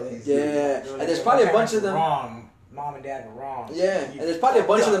 man, fuck these niggas. Yeah. And there's probably a bunch of them. Wrong. mom and dad were wrong. Yeah, and there's probably a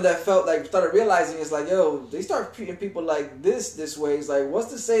bunch of them that felt like started realizing it's like, yo, they start treating people like this way. It's like, what's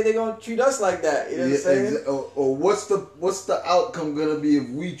to say they're gonna treat us like that? You know what I'm saying? Or what's the outcome gonna be if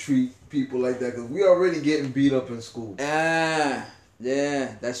we treat people like that? Because we already getting beat up in school.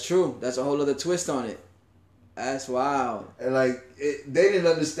 Yeah, that's true. That's a whole other twist on it. That's wild. And like they didn't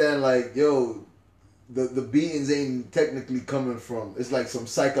understand, like, yo, the beatings ain't technically coming from. It's like some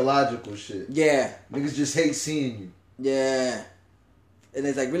psychological shit. Yeah, Niggas just hate seeing you. yeah. And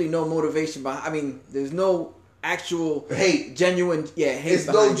there's like really no motivation behind. I mean, there's no actual Hate. genuine. Yeah, hate. It's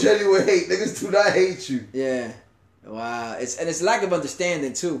no behind it. genuine hate. Niggas do not hate you. Yeah. Wow. It's lack of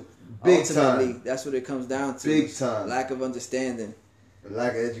understanding too. Big Ultimately, time. that's what it comes down to. Big It's time. Lack of understanding.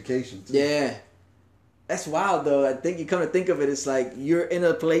 Lack of education too. Yeah. That's wild though. I think you come to think of it, it's like you're in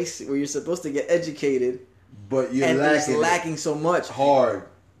a place where you're supposed to get educated, But you're and it's lacking lacking so much. hard.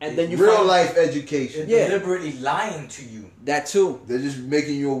 And then you real find life They're education. Yeah. deliberately lying to you. that too. They're just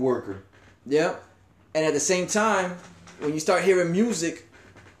making you a worker. Yep. And at the same time, when you start hearing music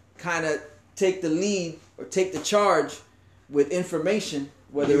kind of take the lead or take the charge with information,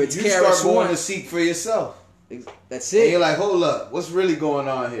 whether it's you KRS start going One, to seek for yourself. that's And it. you're like, hold up, what's really going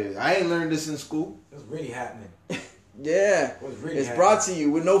on here? I ain't learned this in school. What's really happening? Yeah. What's really It's happening? brought to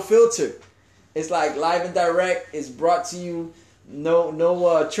you with no filter. It's like live and direct. It's brought to you,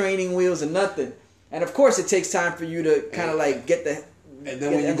 no training wheels and nothing. And of course, it takes time for you to kind of like get the. And then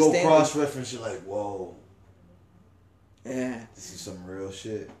get when the you go understanding. cross-reference, you're like, whoa, Yeah. this is some real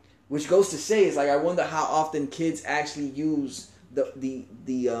shit. Which goes to say is like I wonder how often kids actually use the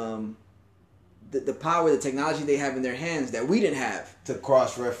power, the technology they have in their hands that we didn't have To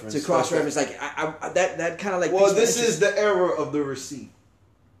cross-reference. to cross reference. Like I that kind of like. Well, piques my this interest. is the era of the receipt.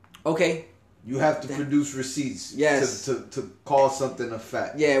 Okay. You have to produce receipts Yes. to call something a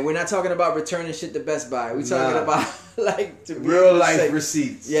fact. Yeah, we're not talking about returning shit to Best Buy. We're talking Nah. about like to be Real able to life say-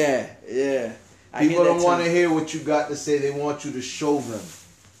 receipts. Yeah, yeah. I People hear that don't want to too. hear what you got to say. They want you to show them.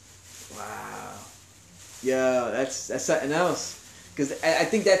 Wow. Yeah, that's something else. Because I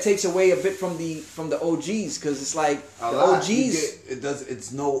think that takes away a bit from the OGs. Because it's like the OGs.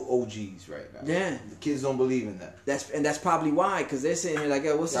 It's no OGs right now. Yeah. The kids don't believe in that. That's probably why. Because they're sitting here like,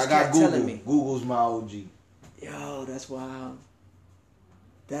 yo, what's this I got cat Google. telling me? Google's my OG. Yo, that's wild.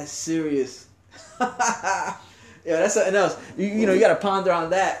 That's serious. Yeah, that's something else. You know, you got to ponder on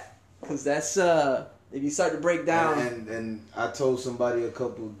that. Because that's, if you start to break down. And I told somebody a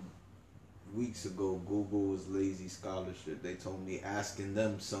couple weeks ago, Google was lazy scholarship. They told me asking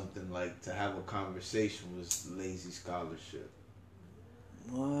them something like to have a conversation was lazy scholarship.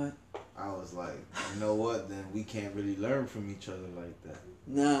 What? I was like, you know what? Then we can't really learn from each other like that.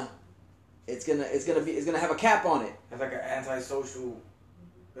 Nah. It's gonna have a cap on it. That's like an antisocial.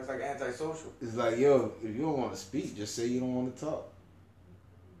 That's like antisocial. It's like, yo, if you don't want to speak, just say you don't want to talk.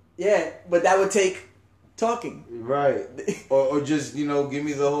 Yeah, but that would take talking. Right. or just, give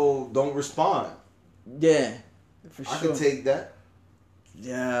me the whole don't respond. Yeah, for I sure. can take that.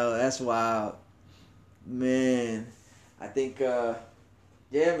 Yeah, that's wild, man. I think, yeah,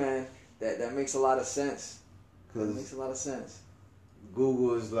 man, that makes a lot of sense. That makes Because a lot of sense.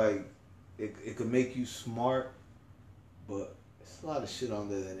 Google is like, it could make you smart, but there's a lot of shit on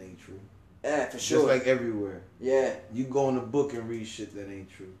there that ain't true. Yeah, for sure. Just like everywhere. Yeah. You go in a book and read shit that ain't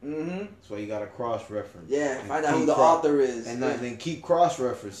true. Mm-hmm. That's why you gotta cross-reference. Yeah, And find out who keep the author is. And yeah. then keep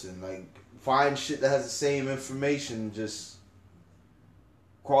cross-referencing. Like, find shit that has the same information, just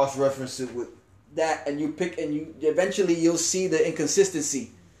cross-reference it with... That, and you pick, and you eventually you'll see the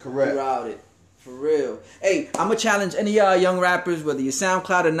inconsistency Correct. throughout it. For real. Hey, I'm gonna challenge any of y'all young rappers, whether you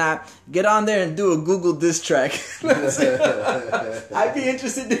SoundCloud or not, get on there and do a Google diss track. I'd be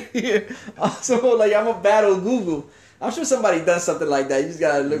interested to hear. Also, like, I'm gonna battle Google. I'm sure somebody done something like that. You just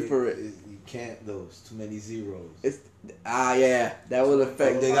gotta look for it. You can't, though. It's too many zeros. Yeah, that will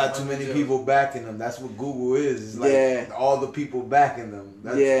affect. They got too many people backing them. That's what Google is. It's like Yeah. all the people backing them.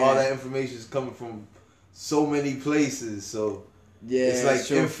 That's Yeah. all that information is coming from so many places. So Yeah, it's like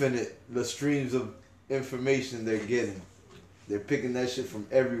true. infinite. The streams of information they're getting. They're picking that shit from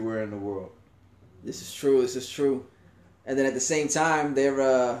everywhere in the world. This is true. This is true. And then at the same time, they're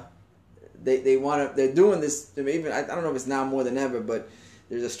doing this. Even I don't know if it's now more than ever, but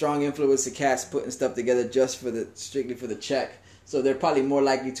there's a strong influence of cats putting stuff together just strictly for the check. So they're probably more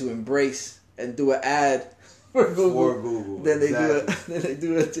likely to embrace and do an ad for Google, than they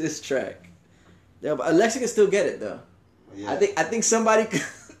do a diss track. Yeah, but Alexa can still get it though. Yeah. I think somebody could.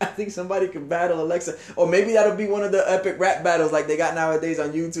 I think somebody could battle Alexa, or maybe that'll be one of the epic rap battles like they got nowadays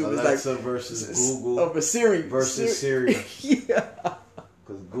on YouTube. Alexa it's like versus Google over Siri versus Siri. Yeah.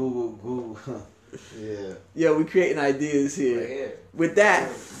 Because Google, Yeah. Yeah, we creating ideas here. Right here. With that,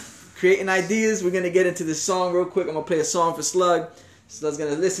 creating ideas, we're gonna get into this song real quick. I'm gonna play a song for Slug. Slug's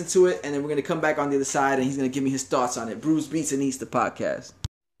gonna listen to it, and then we're gonna come back on the other side, and he's gonna give me his thoughts on it. Bruce Beats and Eats, the podcast.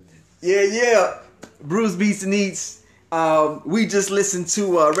 Yeah. Bruce Beats and Eats. We just listened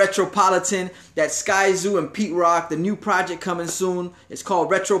to Retropolitan. That's Sky Zoo and Pete Rock. The new project coming soon. It's called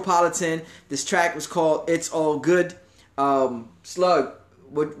Retropolitan. This track was called It's All Good. Slug,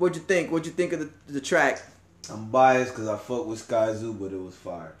 what'd you think? What'd you think of the track? I'm biased because I fuck with Sky Zoo, but it was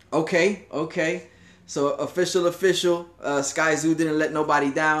fire. Okay. So official. Sky Zoo didn't let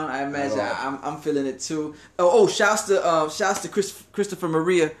nobody down. I imagine I'm feeling it too. Shouts to Christopher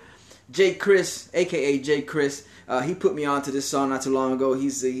Maria, J. Chris, aka J. Chris. He put me onto this song not too long ago.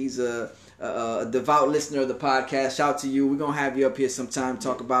 He's a devout listener of the podcast. Shout to you. We're gonna have you up here sometime,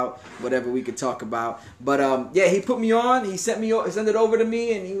 talk about whatever we could talk about. But he put me on. He sent it over to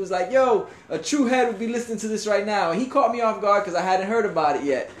me, and he was like, "Yo, a true head would be listening to this right now." And he caught me off guard because I hadn't heard about it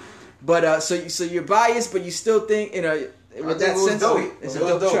yet. But so you're biased, but you still think with that sense, it's a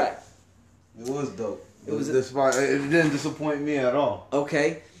dope track. It was dope. It didn't disappoint me at all.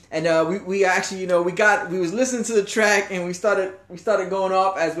 Okay. And we actually, we was listening to the track, and we started going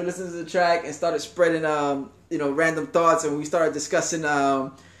off as we listened to the track and started spreading random thoughts, and we started discussing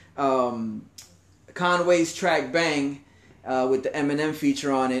Conway's track Bang with the Eminem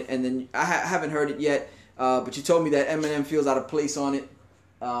feature on it. And then I haven't heard it yet, but you told me that Eminem feels out of place on it.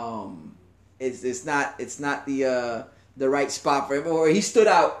 It's not the right spot for him, or he stood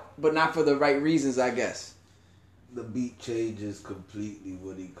out, but not for the right reasons, I guess. The beat changes completely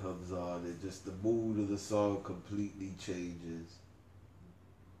when he comes on. It just, the mood of the song completely changes.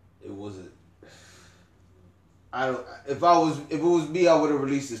 It wasn't. If it was me, I would have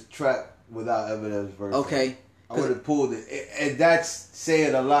released this track without Eminem's verse. Okay. I would have pulled it. And that's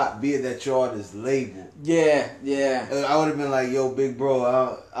saying a lot, being that you're on this label. Yeah. I would have been like, yo, big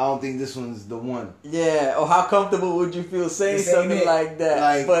bro, I don't think this one's the one. Yeah. Or how comfortable would you feel saying something like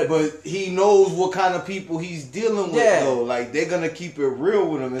that? But he knows what kind of people he's dealing with, though. Like, they're going to keep it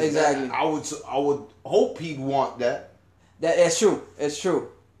real with him. Exactly. I would hope he'd want that. It's true. It's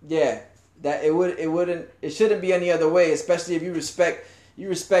true. Yeah. That it shouldn't be any other way, especially if you respect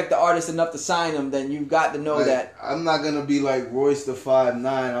the artist enough to sign him, then you've got to know that. I'm not going to be like Royce the 5'9".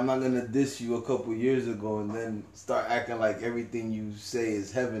 I'm not going to diss you a couple years ago and then start acting like everything you say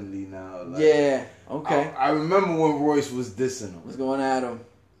is heavenly now. Like, yeah, okay. I remember when Royce was dissing him. Was going at him.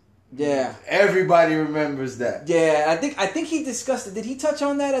 Yeah. Everybody remembers that. Yeah, I think he discussed it. Did he touch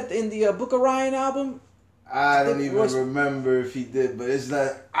on that in the Book of Ryan album? I don't even remember if he did, but it's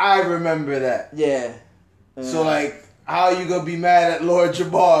like, I remember that. Yeah. So like, how you gonna be mad at Lord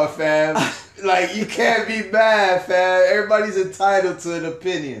Jamar, fam? Like, you can't be mad, fam. Everybody's entitled to an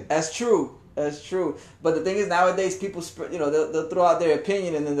opinion. That's true. But the thing is, nowadays people, they'll throw out their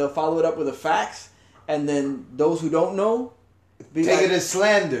opinion and then they'll follow it up with the facts, and then those who don't know take it as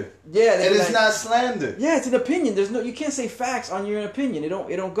slander. Yeah, and it's not slander. Yeah, it's an opinion. You can't say facts on your opinion. It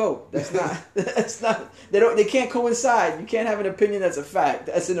don't go. That's not. That's not. They can't coincide. You can't have an opinion that's a fact.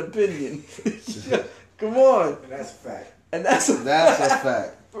 That's an opinion. Come on. And that's a fact. And that's a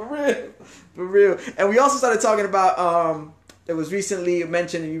fact. For real. And we also started talking about it was recently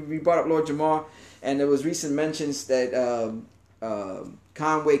mentioned, we brought up Lord Jamar, and there was recent mentions that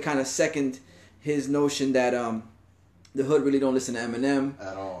Conway kind of seconded his notion that the hood really don't listen to Eminem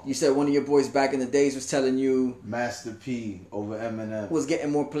at all. You said one of your boys back in the days was telling you Master P over Eminem was getting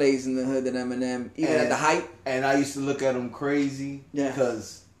more plays in the hood than Eminem, even at the height. And I used to look at him crazy, yeah,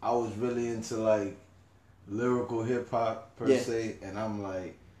 because I was really into like lyrical hip hop per se, and I'm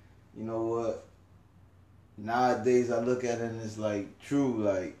like, you know what? Nowadays I look at it and it's like true,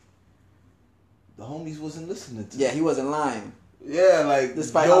 like the homies wasn't listening to. Yeah, he wasn't lying. Yeah, like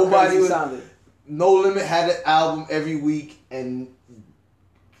despite nobody how sounded. No Limit had an album every week, and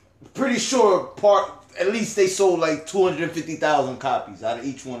pretty sure at least they sold like 250,000 copies out of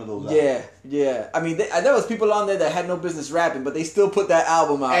each one of those albums. Yeah. I mean, there was people on there that had no business rapping, but they still put that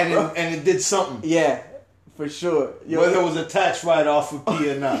album out, and it did something. Yeah, for sure. Whether it was a tax write-off for P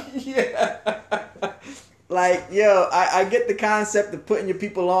or not. Yeah. Like, I get the concept of putting your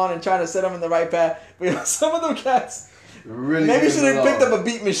people on and trying to set them in the right path, but some of them cats. Really maybe you should have picked up a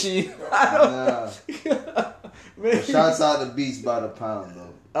beat machine. I don't Shouts out to Beats by the Pound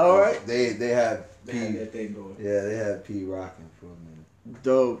though. All right. They had P. They had that thing going. Yeah, they had P rocking for a minute.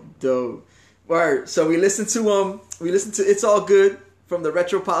 Dope. Word. So we listened to It's All Good from the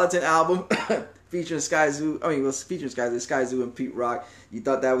Retropolitan album featuring Sky Zoo. I mean, it was featuring Sky Zoo and Pete Rock. You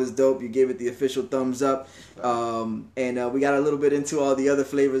thought that was dope. You gave it the official thumbs up. And we got a little bit into all the other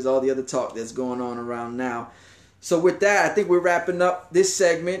flavors, all the other talk that's going on around now. So with that, I think we're wrapping up this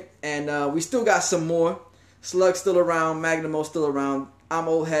segment, and we still got some more. Slug's still around, Magnum still around. I'm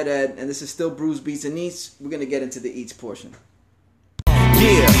Old Head Ed, and this is still Brews, Beats, and Eats. We're gonna get into the eats portion.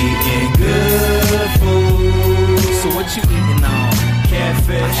 Yeah, eating good food. So what you eating on?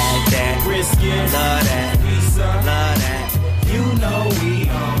 Catfish, I had that. Brisket, love that. Pizza, love that. You know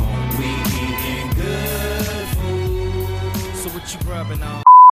we eating good food. So what you grubbing on?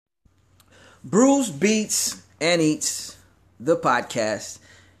 Brews, Beats, and Eats, the podcast.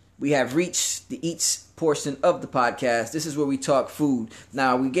 We have reached the Eats portion of the podcast. This is where we talk food.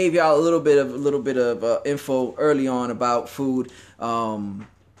 Now, we gave y'all a little bit of info early on about food.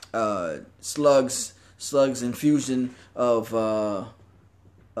 Slugs infusion of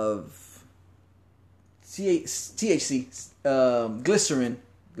THC, glycerin.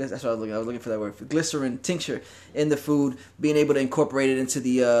 That's what I was looking for that word. For glycerin tincture in the food, being able to incorporate it into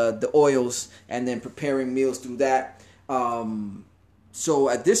the oils, and then preparing meals through that. So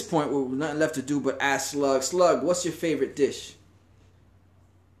at this point, we're nothing left to do but ask Slug. Slug, what's your favorite dish?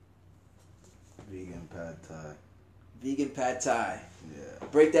 Vegan pad thai. Vegan pad thai. Yeah.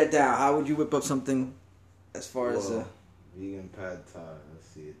 Break that down. How would you whip up something as far as... vegan pad thai. Let's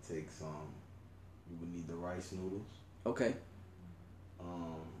see. It takes you would need the rice noodles. Okay.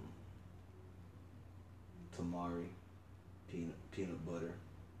 Tamari, peanut butter.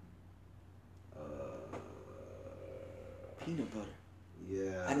 Peanut butter.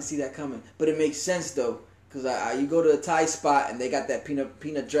 Yeah. I didn't see that coming, but it makes sense though, because you go to a Thai spot and they got that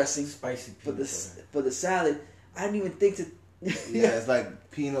peanut dressing Spicy for peanut for the salad. I didn't even think to. Yeah, it's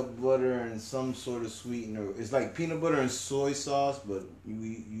like peanut butter and some sort of sweetener. It's like peanut butter and soy sauce, but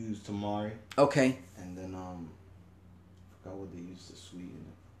we use tamari. Okay. And then I forgot what they use to sweeten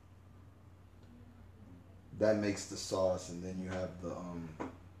it. That makes the sauce, and then you have the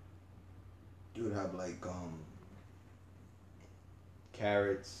you would have like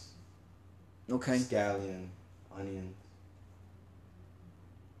carrots, Okay. scallion, onions,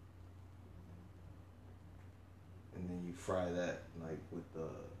 and then you fry that like with the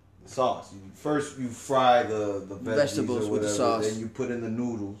sauce. First you fry the Vegetables or with the whatever, sauce. Then you put in the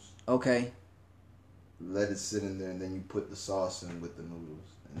noodles. Okay. Let it sit in there, and then you put the sauce in with the noodles,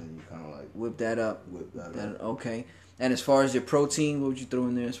 and then you kind of like Whip that up. whip that up. Okay. And as far as your protein, what would you throw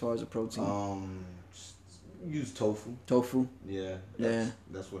in there as far as the protein? Use tofu. Tofu. Yeah.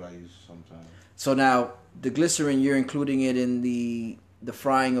 That's what I use sometimes. So now the glycerin, you're including it in the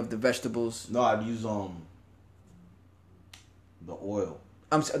frying of the vegetables. No, I'd use the oil. The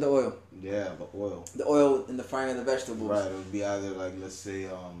oil. Yeah, the oil. The oil in the frying of the vegetables. Right. It would be either like, let's say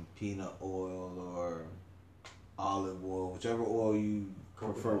peanut oil or olive oil, whichever oil you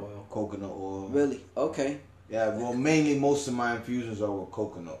prefer. oil. Coconut oil. Really? Okay. Yeah. Well, mainly most of my infusions are with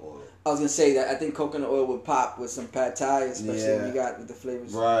coconut oil. I was gonna say that I think coconut oil would pop with some pad thai, especially when Yeah. you got with the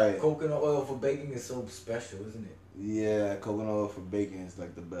flavors. Right. Coconut oil for baking is so special, isn't it? Yeah, coconut oil for baking is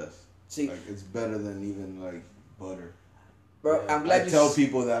like the best. See, Like it's better than even like butter. bro, Yeah. I'm glad I you tell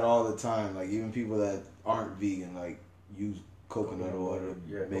people that all the time. Like even people that aren't vegan, like use coconut oil to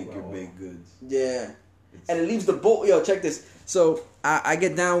Yeah, make your coconut oil. baked goods. Yeah, and it leaves the bowl. Yo, check this. So I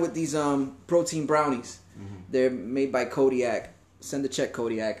get down with these protein brownies. Mm-hmm. They're made by Kodiak. Send the check,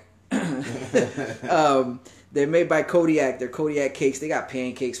 Kodiak. They're made by Kodiak. They're Kodiak cakes. They got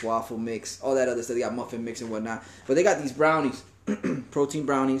pancakes, waffle mix, all that other stuff. They got muffin mix and whatnot. But they got these brownies, protein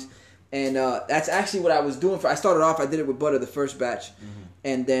brownies, and that's actually what I was doing. I started off. I did it with butter the first batch,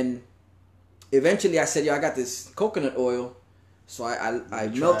 and then eventually I said, "Yo, I got this coconut oil." So I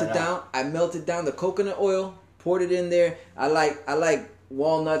melted down. I melted down the coconut oil, poured it in there. I like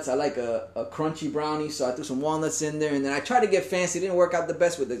walnuts. I like a crunchy brownie, so I threw some walnuts in there, and then I tried to get fancy. It didn't work out the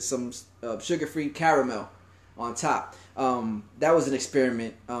best with it. Some sugar-free caramel on top. That was an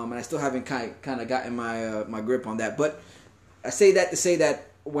experiment, and I still haven't kind of gotten my grip on that. But I say that to say that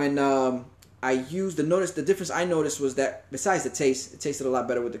when I used the difference I noticed was that besides the taste, it tasted a lot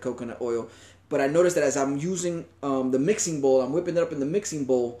better with the coconut oil. But I noticed that as I'm using the mixing bowl, I'm whipping it up in the mixing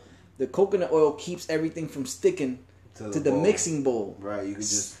bowl. The coconut oil keeps everything from sticking to the bowl. mixing bowl. Right, you could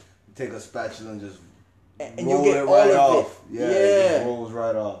just take a spatula and just And roll you get it all right of off. it. Yeah, Yeah. it just rolls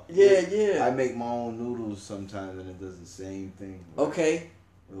right off. Yeah. I make my own noodles sometimes, and it does the same thing. Okay.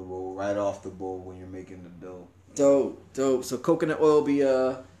 It'll roll right off the bowl when you're making the dough. Dope. So coconut oil be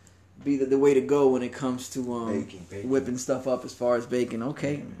the way to go when it comes to Baking. whipping stuff up as far as baking.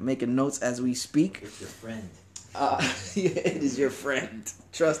 Okay, making notes as we speak. It's your friend. It is your friend.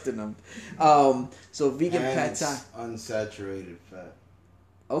 Trust in him. So vegan And pad it's thai. unsaturated fat.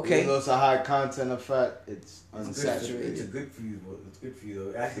 Okay. Even though it's a high content of fat, it's It's unsaturated. good for you. It's good for you though.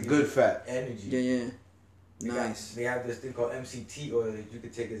 It actually It's gives good you fat. energy. Yeah. They got- Nice. They have this thing called MCT oil that you can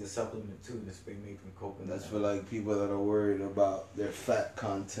take as a supplement too. That's been made from coconut. That's for like people that are worried about their fat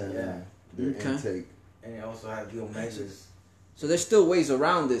content and their Okay. intake. And it also has the omegas. So there's still ways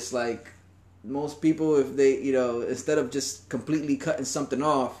around this. Like most people, if they, instead of just completely cutting something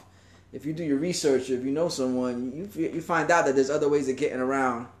off, if you do your research, if you know someone, you find out that there's other ways of getting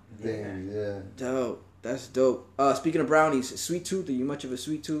around. Things, yeah. Dope. That's dope. Speaking of brownies, sweet tooth. Are you much of a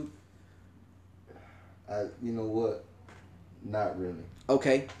sweet tooth? You know what? Not really.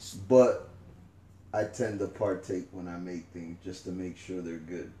 Okay. But I tend to partake when I make things just to make sure they're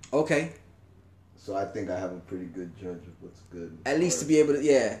good. Okay. So I think I have a pretty good judge of what's good. At least to be able to,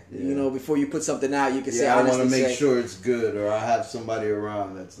 Yeah. before you put something out, you can say, Yeah, I want honestly, to make say, sure it's good, or I have somebody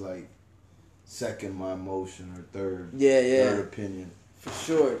around that's like second my emotion or third Yeah. opinion. For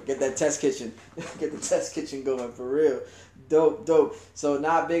sure. Get that test kitchen. Get the test kitchen going for real. Dope. So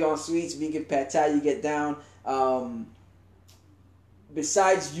not big on sweets, vegan pad thai you get down.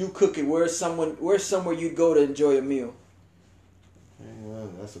 Besides you cooking, where's somewhere you'd go to enjoy a meal? Well,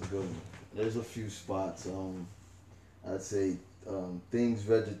 that's a good one. There's a few spots. I'd say Things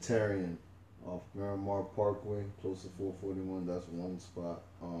Vegetarian off Miramar Parkway, close to 441. That's one spot.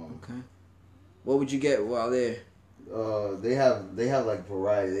 Okay. What would you get while there? They have like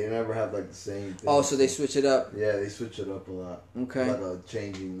variety. They never have like the same thing. Oh, so they switch it up. Yeah, they switch it up a lot. Okay. Like a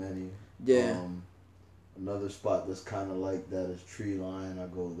changing menu. Yeah. Another spot that's kind of like that is Tree Line. I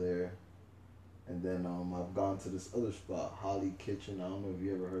go there. And then I've gone to this other spot, Holly Kitchen. I don't know if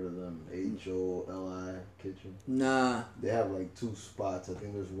you ever heard of them. HOLI Kitchen. Nah. They have like two spots. I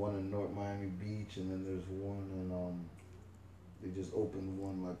think there's one in North Miami Beach, and then there's one in they just opened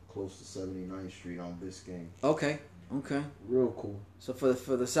one like close to 79th Street on Biscayne. Okay. Real cool. So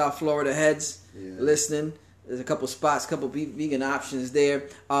for the South Florida heads Yeah. listening, there's a couple spots, couple vegan options there.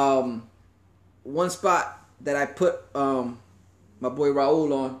 One spot that I put my boy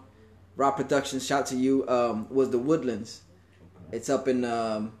Raul on, Raw Productions, shout to you, was the Woodlands. Okay. It's up in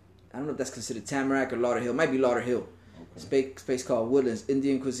I don't know if that's considered Tamarack or Lauderhill. It might be Lauderhill. Space called Woodlands.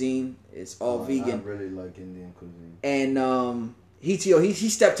 Indian cuisine. It's all vegan. I really like Indian cuisine. And he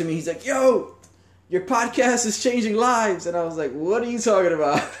stepped to me. He's like, "Yo, your podcast is changing lives." And I was like, "What are you talking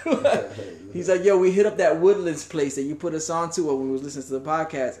about?" He's like, "Yo, we hit up that Woodlands place that you put us on to when we was listening to the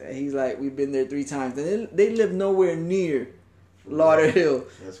podcast." And he's like, "We've been there 3 times." And they live nowhere near Lauderhill.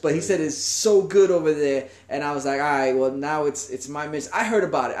 But he said it's so good over there. And I was like, all right, well, now it's my mission. I heard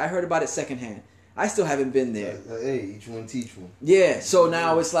about it secondhand. I still haven't been there. Hey, each one teach one. Yeah, so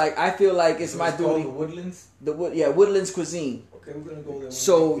now it's like, I feel like it's my called duty. the Woodlands? Woodlands cuisine. Okay, we're gonna go there.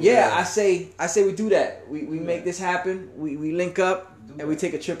 So yeah, I say we do that. We make this happen. We link up and we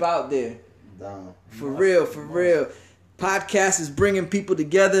take a trip out there. Down. For real. Podcast is bringing people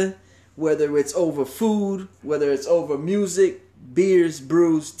together, whether it's over food, whether it's over music, beers,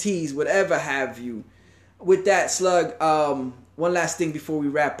 brews, teas, whatever have you. With that, Slug, one last thing before we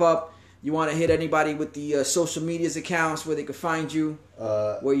wrap up. You want to hit anybody with the social medias accounts where they can find you,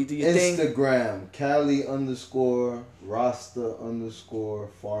 where you do your thing? Instagram, Cali _ Rasta _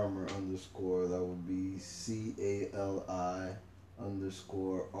 Farmer _ that would be CALI _ RASTA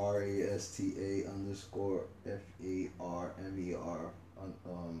 _ FARMER.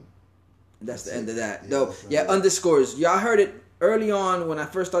 That's the end of that. Yeah, Dope. that's the Yeah, end. underscores. Y'all heard it early on when I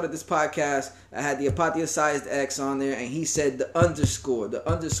first started this podcast. I had the apotheosized X on there, and he said the underscore. The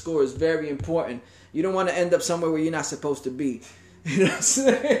underscore is very important. You don't want to end up somewhere where you're not supposed to be. You know what I'm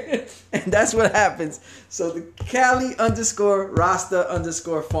saying? And that's what happens. So the Cali _ Rasta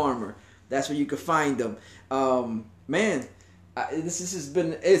 _ Farmer. That's where you can find them. Man, it's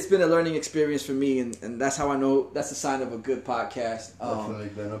been a learning experience for me, and that's how I know that's a sign of a good podcast. Definitely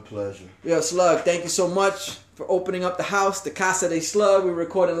been a pleasure. Yo, Slug, thank you so much for opening up the house, the Casa de Slug. We're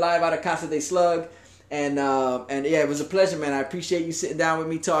recording live out of Casa de Slug, and yeah, it was a pleasure, man. I appreciate you sitting down with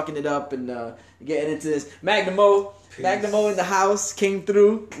me, talking it up, and getting into this. Magnamo in the house came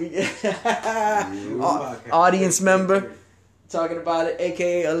through. Audience member talking about it,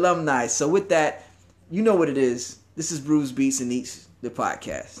 aka alumni. So with that, you know what it is. This is Bruce Beats and Eats, the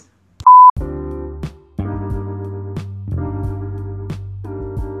podcast.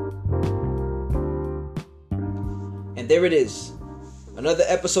 And there it is. Another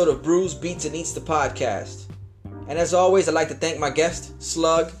episode of Bruce Beats and Eats, the podcast. And as always, I'd like to thank my guest,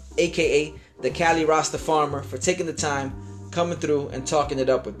 Slug, aka the Cali Rasta Farmer, for taking the time, coming through, and talking it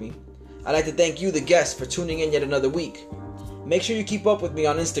up with me. I'd like to thank you, the guest, for tuning in yet another week. Make sure you keep up with me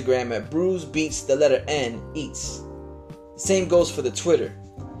on Instagram at BruceBeats, the letter N, Eats. Same goes for the Twitter.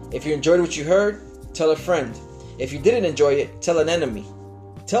 If you enjoyed what you heard, tell a friend. If you didn't enjoy it, tell an enemy.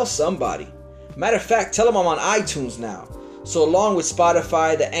 Tell somebody. Matter of fact, tell them I'm on iTunes now. So along with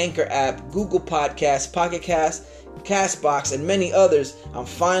Spotify, the Anchor app, Google Podcasts, Pocket Cast, Castbox, and many others, I'm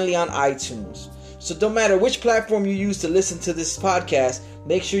finally on iTunes. So no matter which platform you use to listen to this podcast,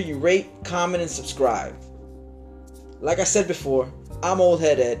 make sure you rate, comment, and subscribe. Like I said before, I'm Old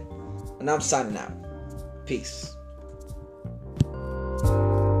Head Ed, and I'm signing out. Peace.